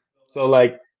 So,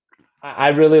 like, I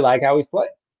really like how he's playing.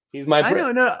 He's my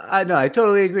friend. I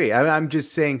totally agree. I'm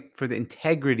just saying for the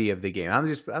integrity of the game. I'm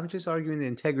just arguing the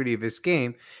integrity of this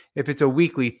game. If it's a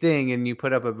weekly thing and you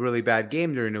put up a really bad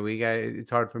game during the week, it's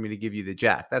hard for me to give you the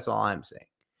Jack. That's all I'm saying.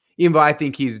 Even though I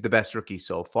think he's the best rookie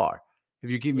so far. If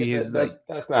you give me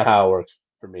that's not how it works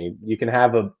for me. You can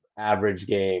have a average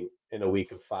game in a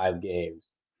week of 5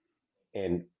 games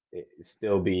and it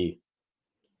still be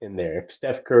in there. If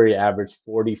Steph Curry averaged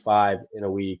 45 in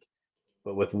a week,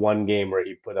 but with one game where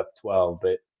he put up 12,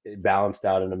 but it balanced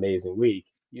out an amazing week,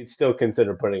 you'd still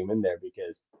consider putting him in there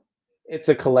because it's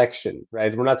a collection,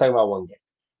 right? We're not talking about one game.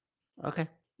 Okay.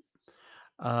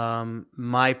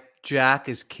 My Jack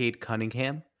is Cade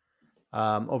Cunningham.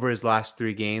 Over his last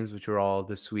 3 games, which were all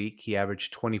this week, he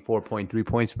averaged 24.3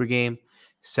 points per game,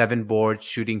 7 boards,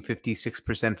 shooting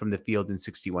 56% from the field and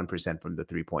 61% from the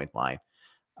 3-point line.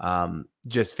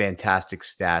 Just fantastic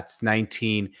stats.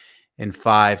 19 and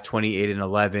 5, 28 and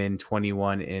 11,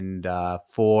 21 and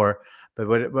 4.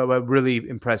 But what really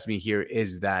impressed me here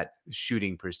is that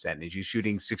shooting percentage. He's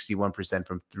shooting 61%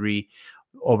 from 3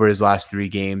 over his last 3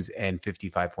 games and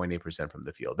 55.8% from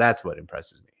the field. That's what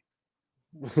impresses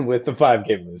me. With the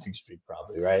 5-game losing streak,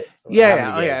 probably, right?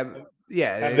 Yeah.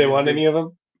 Have they won any of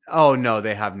them? Oh no,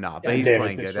 they have not. But he's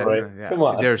playing good. Come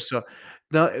on, they're so.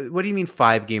 No, what do you mean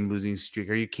 5-game losing streak?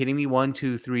 Are you kidding me? 1,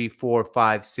 2, 3, 4,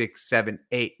 5, 6, 7,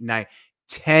 8, 9,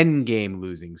 10-game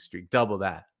losing streak. Double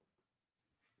that.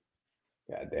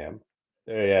 God damn.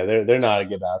 They're not a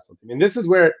good basketball team. And this is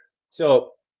where,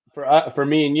 so for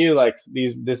me and you, like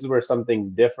this is where some things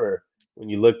differ when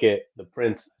you look at the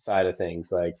Prince side of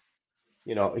things. Like,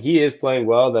 he is playing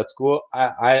well. That's cool.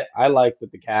 I like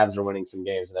that the Cavs are winning some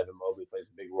games and Evan Mobley plays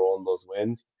a big role in those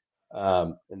wins.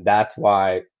 And that's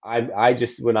why I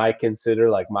just, when I consider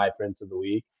like my Prince of the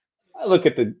week, I look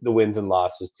at the wins and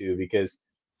losses too, because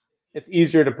it's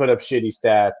easier to put up shitty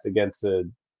stats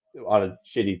on a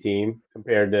shitty team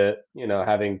compared to,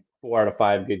 having 4 out of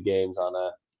 5 good games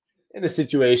in a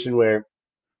situation where,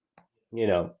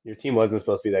 your team wasn't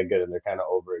supposed to be that good and they're kind of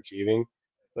overachieving.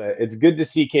 But it's good to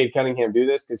see Cade Cunningham do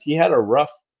this because he had a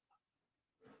rough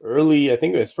early, I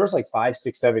think it was first like 5,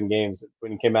 6, 7 games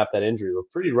when he came out that injury were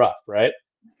pretty rough, right?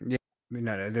 Yeah,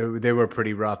 no, they were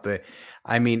pretty rough. But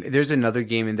I mean, there's another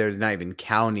game in there, not even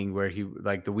counting, where he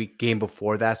like the game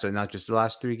before that, so not just the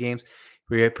last 3 games,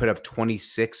 where he put up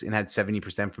 26 and had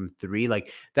 70% from 3.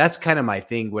 Like that's kind of my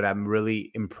thing. What I'm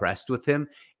really impressed with him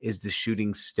is the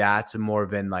shooting stats more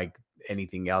than like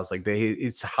anything else. Like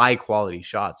it's high quality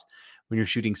shots. When you're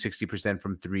shooting 60%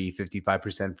 from 3,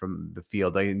 55% from the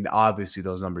field, I mean, obviously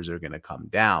those numbers are going to come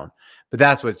down. But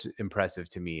that's what's impressive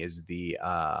to me is the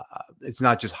it's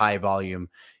not just high volume.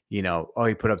 He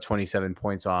put up 27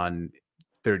 points on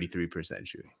 33%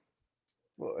 shooting.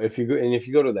 Well, if you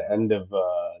go to the end of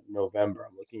November,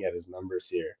 I'm looking at his numbers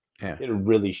here. Yeah, he had a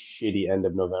really shitty end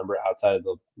of November outside of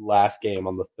the last game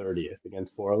on the 30th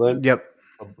against Portland. Yep.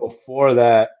 But before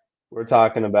that, we're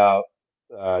talking about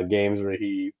games where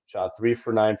he shot 3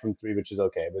 for 9 from 3, which is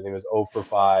okay. But then he was 0 for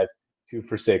 5, 2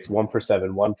 for 6, 1 for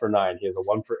 7, 1 for 9. He has a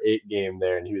 1 for 8 game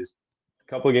there, and he was a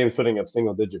couple of games putting up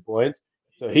single-digit points.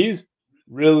 So he's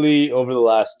really, over the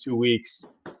last 2 weeks,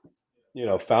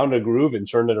 found a groove and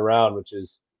turned it around, which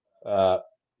is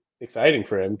exciting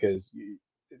for him because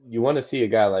you want to see a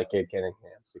guy like Cade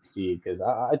Cunningham succeed because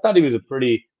I thought he was a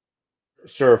pretty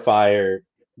surefire,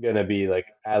 gonna be like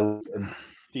at least a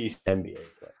decent NBA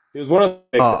player. He was one of the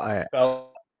picks that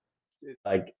felt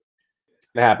like it's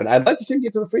gonna happen. I'd like to see him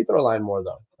get to the free throw line more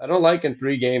though. I don't like in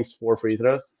 3 games 4 free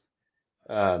throws.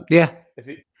 If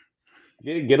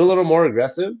he get a little more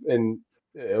aggressive, and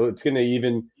it's gonna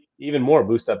even more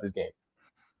boost up his game.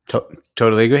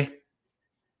 Totally agree.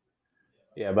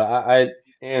 Yeah, but I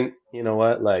and you know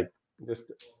what, like I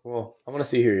want to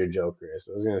see who your Joker is.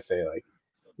 But I was gonna say like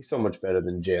he's so much better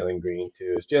than Jalen Green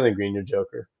too. Is Jalen Green your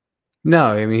Joker? No,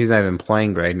 I mean he's not even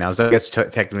playing right now, so I guess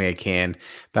technically I can,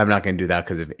 but I'm not going to do that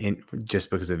just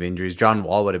because of injuries. John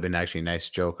Wall would have been actually a nice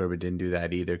Joker, but didn't do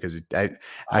that either because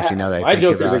my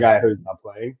Joker's a guy who's not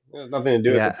playing. It has nothing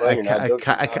to do with playing.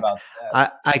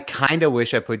 I kind of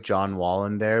wish I put John Wall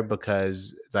in there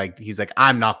because like he's like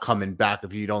I'm not coming back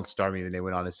if you don't start me. And they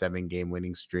went on a 7-game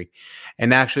winning streak,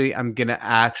 and actually I'm gonna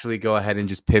go ahead and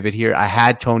just pivot here. I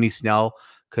had Tony Snell,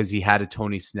 because he had a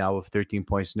Tony Snell with 13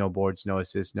 points, no boards, no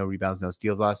assists, no rebounds, no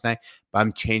steals last night. But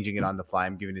I'm changing it on the fly.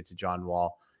 I'm giving it to John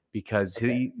Wall because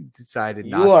he decided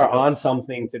not to. You are on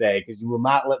something today because you will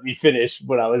not let me finish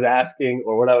what I was asking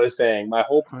or what I was saying. My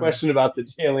whole question about the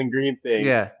Jalen Green thing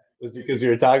was because we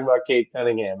were talking about Cade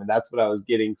Cunningham, and that's what I was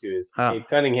getting to is Cade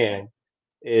Cunningham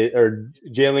or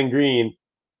Jalen Green.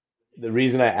 The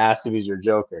reason I asked if he's your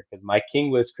Joker, because my king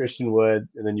was Christian Wood,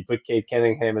 and then you put Cade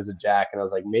Cunningham as a jack, and I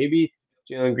was like, maybe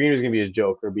Jalen Green was going to be his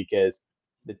Joker because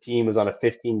the team was on a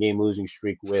 15-game losing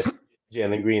streak with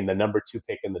Jalen Green, the number 2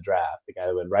 pick in the draft, the guy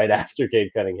that went right after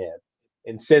Cade Cunningham.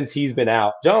 And since he's been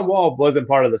out, John Wall wasn't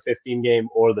part of the 15-game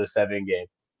or the 7-game.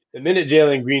 The minute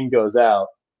Jalen Green goes out,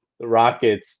 the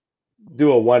Rockets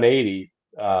do a 180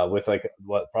 with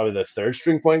probably the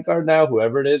 3rd-string point guard now,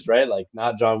 whoever it is, right? Like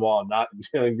not John Wall, not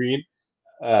Jalen Green.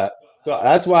 So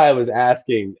that's why I was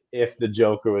asking if the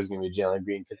Joker was going to be Jalen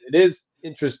Green, because it is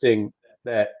interesting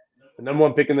that the number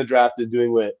 1 pick in the draft is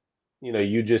doing what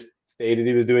you just stated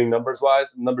he was doing numbers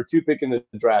wise. The number 2 pick in the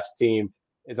draft's team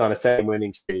is on a 7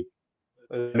 winning streak.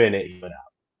 The minute he went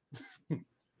out,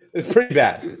 it's pretty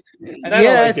bad. And I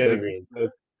don't like Jalen Green.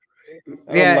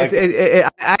 I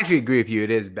actually agree with you.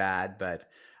 It is bad, but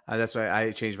that's why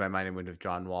I changed my mind and went with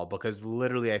John Wall because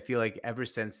literally I feel like ever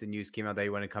since the news came out that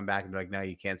you want to come back and be like, no,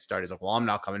 you can't start. It's like, well, I'm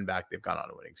not coming back. They've gone on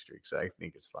a winning streak, so I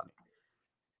think it's funny.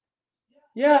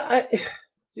 Yeah, I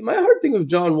see. My hard thing with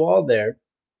John Wall there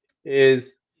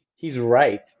is he's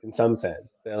right in some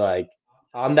sense. They're like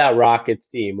on that Rockets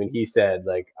team when he said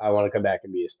like I want to come back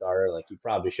and be a starter, like he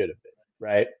probably should have been,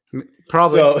 right?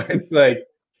 Probably. So it's like,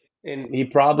 and he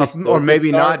probably or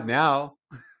maybe not now.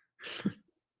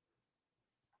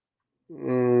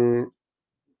 Because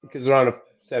they're on a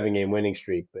 7-game winning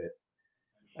streak, but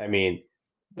I mean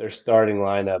their starting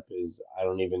lineup is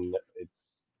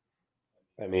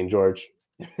George.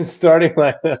 Starting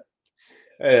lineup.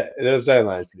 Their starting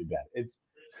line is pretty bad. It's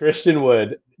Christian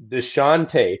Wood, Deshaun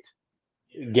Tate,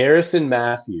 Garrison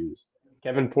Matthews,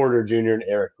 Kevin Porter Jr., and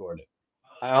Eric Gordon.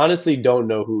 I honestly don't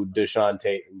know who Deshaun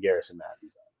Tate and Garrison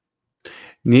Matthews are.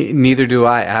 Neither do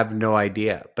I. I have no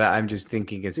idea, but I'm just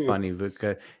thinking it's funny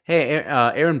because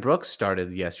Aaron Brooks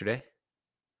started yesterday.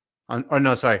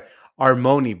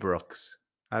 Armoni Brooks.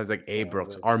 I was like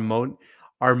Brooks. Armoni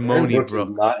Brooks is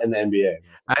not in the NBA.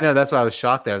 I know, that's why I was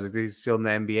shocked there. I was like, he's still in the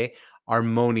NBA.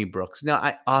 Armoni Brooks. No,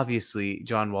 obviously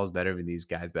John Wall's better than these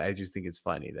guys, but I just think it's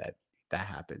funny that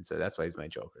happened. So that's why he's my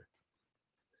Joker.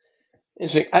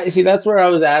 Interesting. That's where I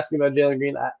was asking about Jalen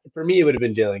Green. For me, it would have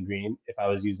been Jalen Green if I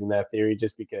was using that theory,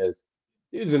 just because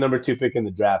dude's the number 2 pick in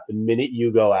the draft. The minute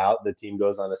you go out, the team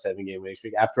goes on a 7-game winning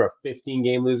streak after a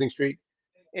 15-game losing streak.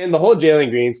 And the whole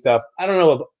Jalen Green stuff, I don't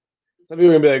know. Some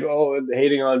people are going to be like, oh,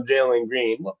 hating on Jalen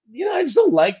Green. Well, I just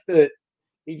don't like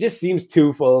he just seems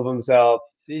too full of himself.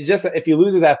 If he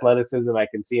loses athleticism, I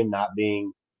can see him not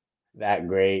being that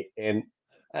great. And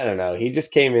I don't know. He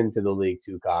just came into the league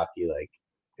too cocky. Like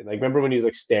remember when he was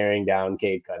like staring down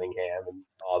Cade Cunningham and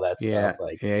all that stuff?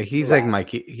 He's like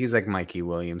Mikey. He's like Mikey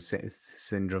Williams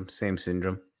syndrome. Same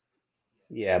syndrome.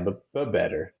 Yeah, but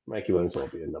better. Mikey Williams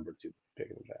won't be a number 2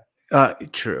 pick in the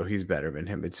draft. True. He's better than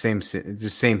him. It's the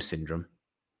same syndrome.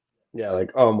 Yeah,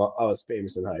 like I was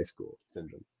famous in high school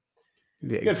syndrome.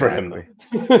 Yeah, good for him though.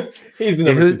 He's the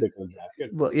number 2 pick in the draft.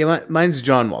 Good. Well, yeah, mine's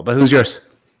John Wall, but who's yours?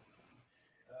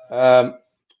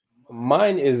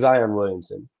 Mine is Zion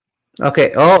Williamson.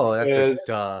 Okay. Oh, that's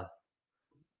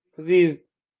because he's,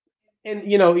 and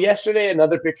yesterday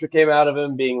another picture came out of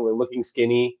him looking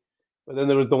skinny, but then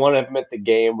there was the one of him at the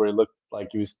game where he looked like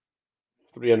he was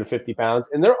 350 pounds,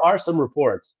 and there are some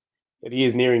reports that he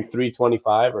is nearing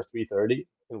 325 or 330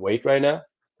 in weight right now.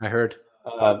 I heard.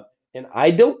 And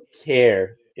I don't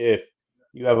care if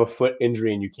you have a foot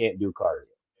injury and you can't do cardio.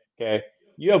 Okay.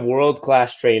 You have world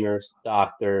class trainers,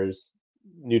 doctors,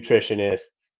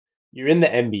 nutritionists. You're in the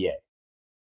NBA.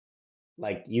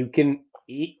 Like you can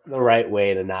eat the right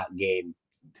way to not gain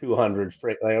 200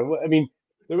 like I mean,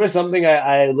 there was something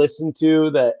I listened to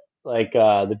that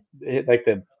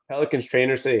the Pelicans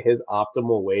trainer say his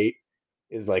optimal weight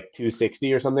is like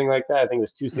 260 or something like that. I think it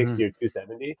was 260 Mhm. or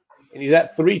 270, and he's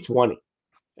at 320.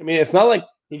 I mean, it's not like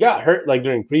he got hurt like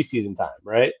during preseason time,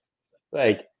 right?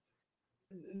 Like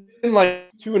in like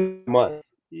 2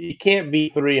 months, you can't be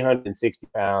 360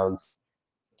 pounds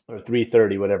or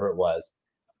 330, whatever it was.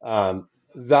 Um,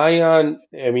 Zion,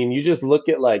 I mean, you just look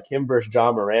at like him versus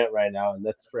John Morant right now, and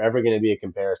that's forever going to be a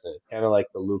comparison. It's kind of like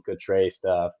the Luca Trey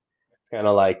stuff. It's kind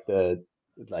of like the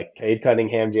like Cade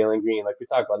Cunningham, Jalen Green, like we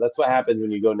talked about. That's what happens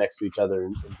when you go next to each other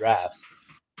in drafts.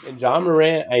 And John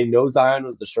Morant, I know Zion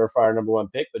was the surefire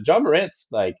 #1 pick, but John Morant's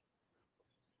like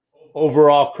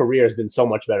overall career has been so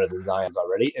much better than Zion's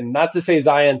already. And not to say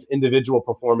Zion's individual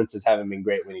performances haven't been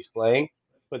great when he's playing,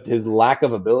 but his lack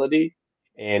of ability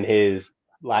and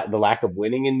the lack of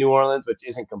winning in New Orleans, which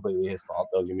isn't completely his fault,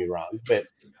 don't get me wrong, but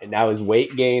and now his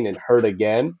weight gain and hurt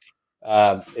again.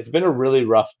 It's been a really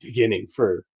rough beginning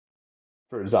for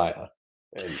Zion.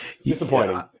 And Yeah,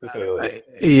 disappointing to say the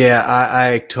least.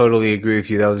 I totally agree with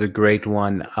you. That was a great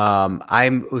one.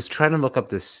 I was trying to look up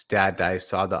this stat that I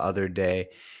saw the other day,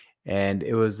 and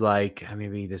it was like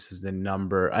maybe this was the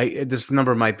number. This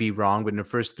number might be wrong, but in the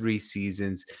first 3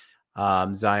 seasons,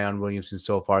 Zion Williamson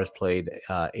so far has played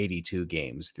 82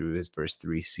 games through his first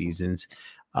 3 seasons.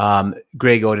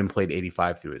 Greg Oden played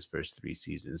 85 through his first 3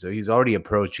 seasons, so he's already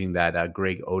approaching that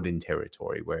Greg Oden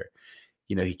territory where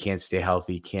he can't stay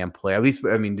healthy, can't play. At least,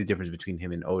 I mean, the difference between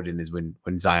him and Oden is when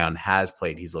Zion has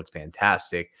played, he's looked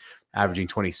fantastic, averaging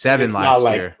 27 last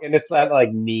year. And it's not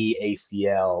like knee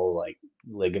ACL like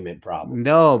ligament problem.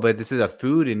 No, but this is a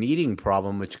food and eating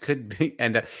problem, which could be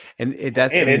that's an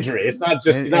injury. It's not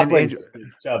just he's not playing just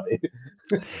chubby.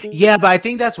 Yeah, but I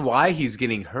think that's why he's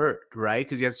getting hurt, right?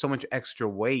 Because he has so much extra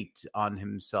weight on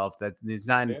himself that he's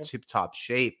not in tip-top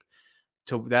shape.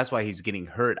 So that's why he's getting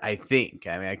hurt, I think.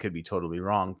 I mean, I could be totally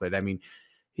wrong, but I mean,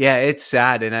 yeah, it's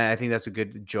sad, and I think that's a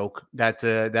good joke. That's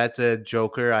a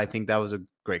joker. I think that was a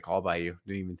great call by you.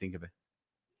 Didn't even think of it.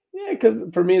 Yeah, because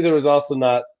for me, there was also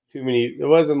not too many. There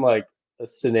wasn't like a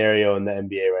scenario in the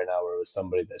NBA right now where it was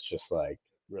somebody that's just like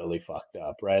really fucked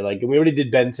up, right? Like we already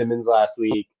did Ben Simmons last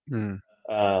week, and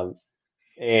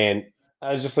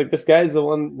I was just like, this guy's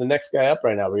the next guy up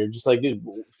right now. Where you're just like, dude,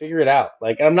 figure it out.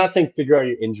 Like I'm not saying figure out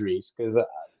your injuries because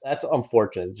that's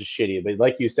unfortunate, it's just shitty. But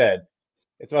like you said,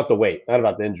 it's about the weight, not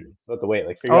about the injuries. It's about the weight.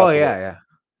 Like figure out. Yeah.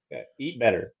 Eat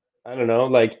better. I don't know.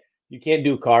 Like you can't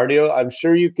do cardio. I'm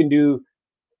sure you can do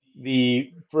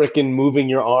the freaking moving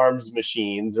your arms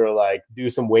machines or like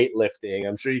do some weightlifting.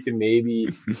 I'm sure you can maybe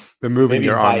the moving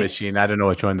your arm machine. I don't know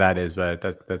which one that is, but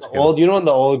that's good. Old. You know, when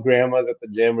the old grandmas at the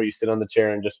gym where you sit on the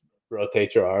chair and just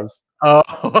rotate your arms. Oh,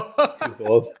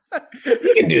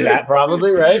 you can do that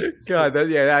probably, right? God,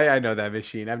 I know that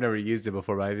machine. I've never used it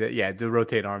before, but yeah, the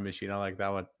rotate arm machine. I like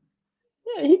that one.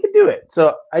 Yeah, he could do it.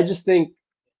 So I just think,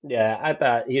 I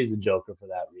thought he was a joker for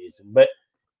that reason. But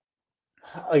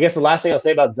I guess the last thing I'll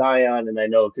say about Zion, and I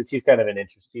know because he's kind of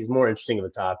he's more interesting of a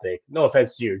topic. No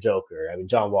offense to your joker. I mean,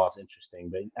 John Wall's interesting,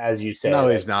 but as you said, no,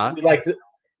 he's not. We like to,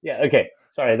 okay,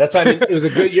 sorry. That's why it was a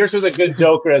good. Yours was a good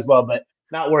joker as well, but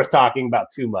not worth talking about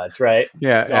too much, right?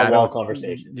 Yeah, John Wall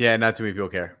conversation. Yeah, not too many people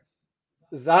care.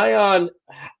 Zion,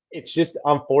 it's just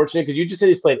unfortunate because you just said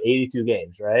he's played 82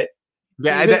 games, right?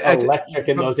 Yeah, electric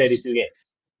in those 82 games.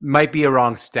 Might be a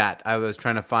wrong stat. I was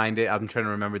trying to find it. I'm trying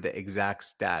to remember the exact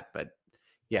stat, but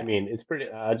yeah. I mean, it's pretty.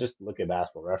 Just look at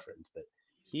Basketball Reference, but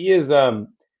he is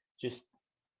just.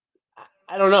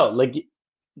 I don't know. Like,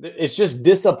 it's just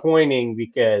disappointing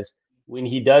because when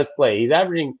he does play, he's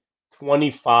averaging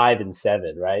 25 and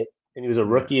 7, right? And he was a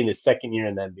rookie in his second year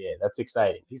in the NBA. That's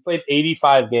exciting. He's played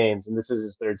 85 games, and this is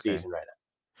his third season right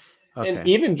now. Okay. And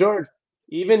even George,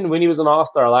 even when he was an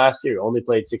All-Star last year, only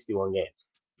played 61 games.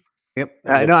 Yep.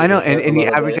 I know. And he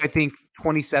averaged, I think,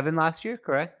 27 last year,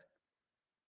 correct?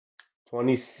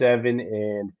 27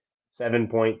 and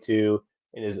 7.2,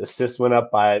 and his assists went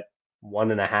up by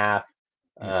 1.5.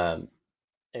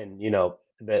 And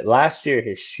but last year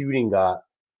his shooting got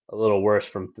a little worse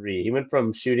from 3. He went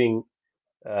from shooting,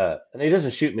 and he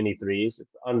doesn't shoot many threes.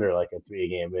 It's under like a 3 a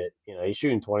game, but he's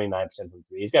shooting 29% from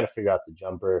 3. He's got to figure out the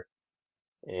jumper,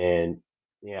 and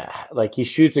like he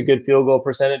shoots a good field goal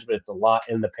percentage, but it's a lot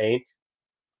in the paint.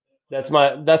 That's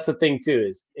the thing too,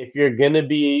 is if you're gonna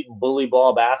be bully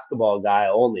ball basketball guy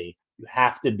only, You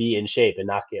have to be in shape and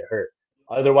not get hurt.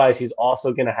 Otherwise, he's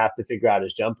also going to have to figure out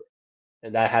his jumper,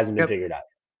 and that hasn't been figured out.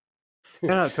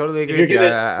 No, totally agree. If you're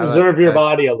going to preserve your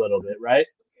body a little bit, right?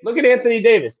 Look at Anthony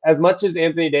Davis. As much as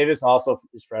Anthony Davis also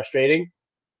is frustrating,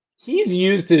 he's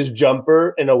used his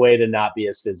jumper in a way to not be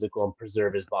as physical and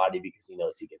preserve his body because he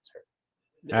knows he gets hurt.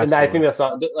 Absolutely. And I think that's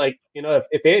not like,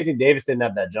 if Anthony Davis didn't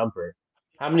have that jumper,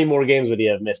 how many more games would he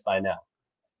have missed by now?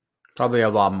 Probably a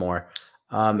lot more.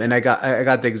 And I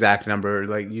got the exact number.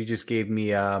 Like you just gave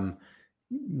me,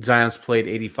 Zion's played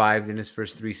 85 in his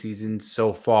first 3 seasons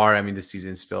so far. I mean, this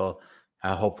season still,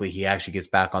 hopefully he actually gets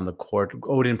back on the court.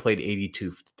 Odin played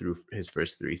 82 through his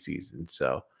first 3 seasons.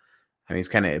 So, I mean, he's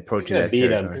kind of approaching that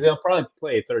territory. Because he'll probably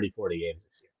play 30, 40 games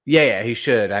this year. Yeah, he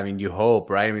should. I mean, you hope,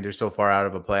 right? I mean, they're so far out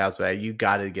of a playoffs, but you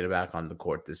got to get it back on the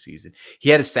court this season. He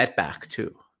had a setback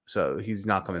too, so he's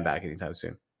not coming back anytime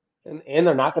soon. And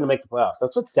they're not going to make the playoffs.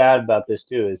 That's what's sad about this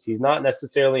too, is he's not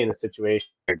necessarily in a situation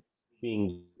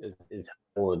being is in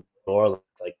New Orleans.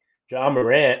 Like John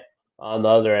Morant on the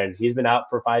other end, he's been out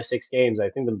for 5-6 games.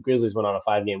 I think the Grizzlies went on a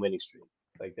 5-game winning streak.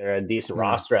 Like they're a decent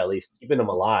roster at least, keeping them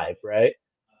alive, right?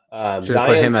 Should have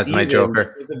put him as my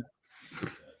joker.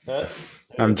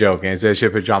 I'm joking. I said I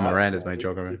should put John Morant as my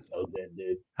joker. He's so good,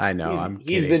 dude. I know.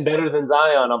 He's been better than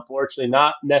Zion, unfortunately.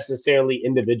 Not necessarily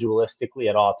individualistically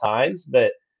at all times,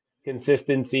 but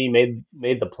consistency made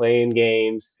the playing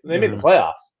games. They made the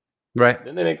playoffs. Right.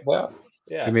 Didn't they make the playoffs?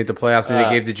 Yeah. They made the playoffs, and they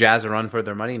gave the Jazz a run for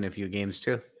their money in a few games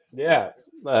too. Yeah.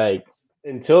 Like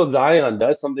until Zion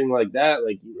does something like that,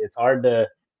 like it's hard to.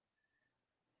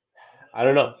 I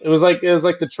don't know. It was like the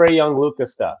Trae Young Luka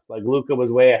stuff. Like Luka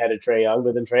was way ahead of Trae Young,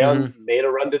 but then Trae Young made a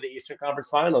run to the Eastern Conference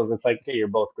Finals. And it's like, okay, you're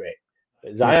both great.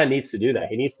 But Zion needs to do that.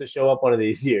 He needs to show up one of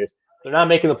these years. They're not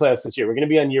making the playoffs this year. We're going to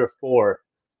be on year 4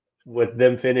 with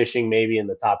them finishing maybe in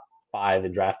the top 5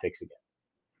 in draft picks again.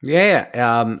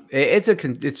 Yeah.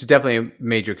 It's definitely a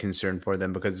major concern for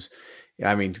them because,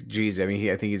 I mean,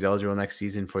 I think he's eligible next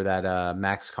season for that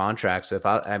max contract. So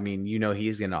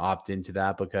he's going to opt into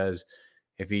that because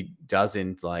if he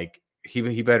doesn't, like,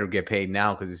 he better get paid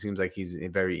now because it seems like he's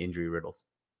very injury riddled.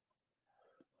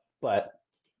 But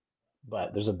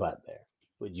there's a but there.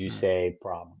 Would you say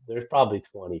there's probably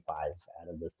 25 out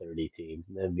of the 30 teams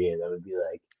in the NBA that would be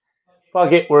like,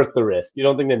 fuck it, worth the risk. You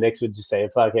don't think the Knicks would just say,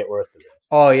 fuck it, worth the risk?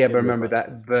 Oh yeah, but remember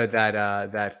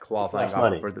that qualifying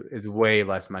offer is way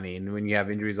less money. And when you have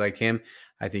injuries like him,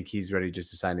 I think he's ready just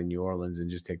to sign in New Orleans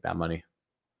and just take that money.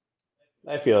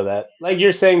 I feel that. Like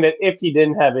you're saying that if he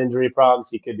didn't have injury problems,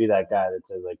 he could be that guy that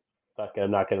says like, fuck it,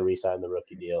 I'm not going to re-sign the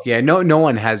rookie deal. Yeah, no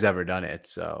one has ever done it.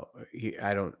 So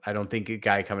I don't think a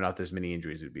guy coming out this many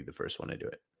injuries would be the first one to do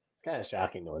it. It's kind of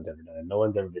shocking no one's ever done it. No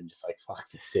one's ever been just like, fuck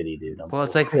the city, dude.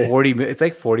 It's like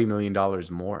 $40 million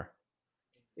more.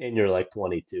 And you're like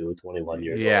 22, 21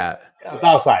 years old.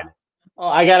 I'll sign it. Oh,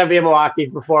 I got to be in Milwaukee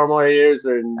for 4 more years.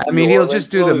 He'll just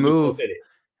do the move.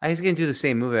 He's going to do the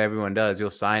same move that everyone does. He'll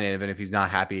sign it. And if he's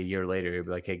not happy a year later, he'll be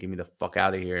like, hey, get me the fuck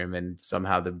out of here. And then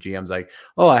somehow the GM's like,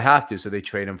 oh, I have to. So they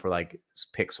trade him for like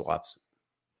pick swaps.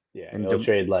 Yeah. And they'll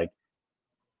trade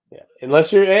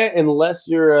unless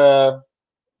you're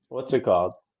what's it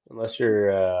called? Unless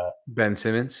you're Ben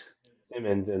Simmons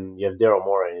and you have Daryl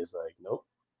Morey. He's like,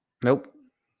 nope.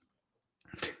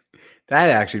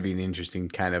 That'd actually be an interesting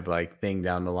kind of like thing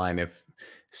down the line if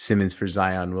Simmons for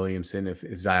Zion Williamson, if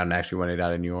Zion actually wanted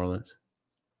out of New Orleans.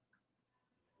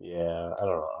 Yeah, I don't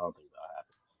know. I don't think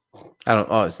that'll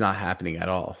happen. It's not happening at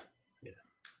all. Yeah.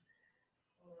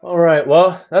 All right.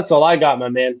 Well, that's all I got, my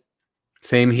man.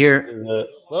 Same here. A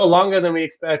little longer than we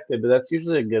expected, but that's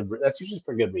usually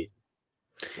for good reasons.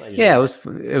 Yeah, it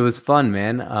was fun,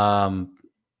 man. I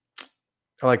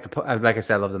like I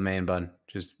said, I love the man bun.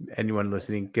 Just anyone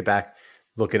listening, get back,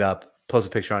 look it up, post a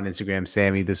picture on Instagram,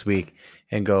 Sammy this week,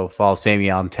 and go follow Sammy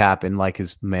on tap and like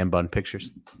his man bun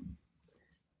pictures.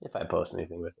 If I post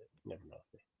anything with it, never know.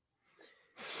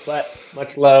 But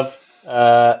much love.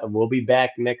 We'll be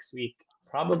back next week,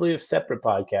 probably a separate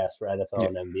podcast for NFL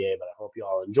and NBA. But I hope you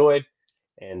all enjoyed,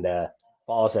 and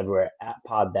follow us everywhere at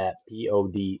PodThat,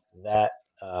 POD that.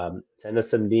 Send us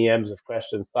some DMs of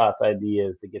questions, thoughts,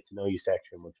 ideas, the get to know you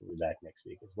section, which will be back next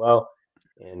week as well.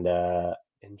 And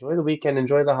enjoy the weekend,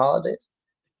 enjoy the holidays.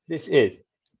 This is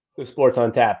the Sports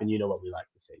on Tap, and you know what we like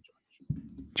to say,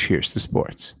 George. Cheers to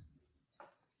sports.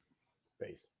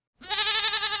 Peace.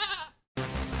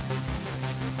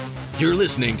 You're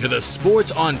listening to the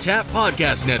Sports on Tap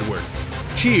Podcast Network.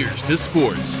 Cheers to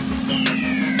sports.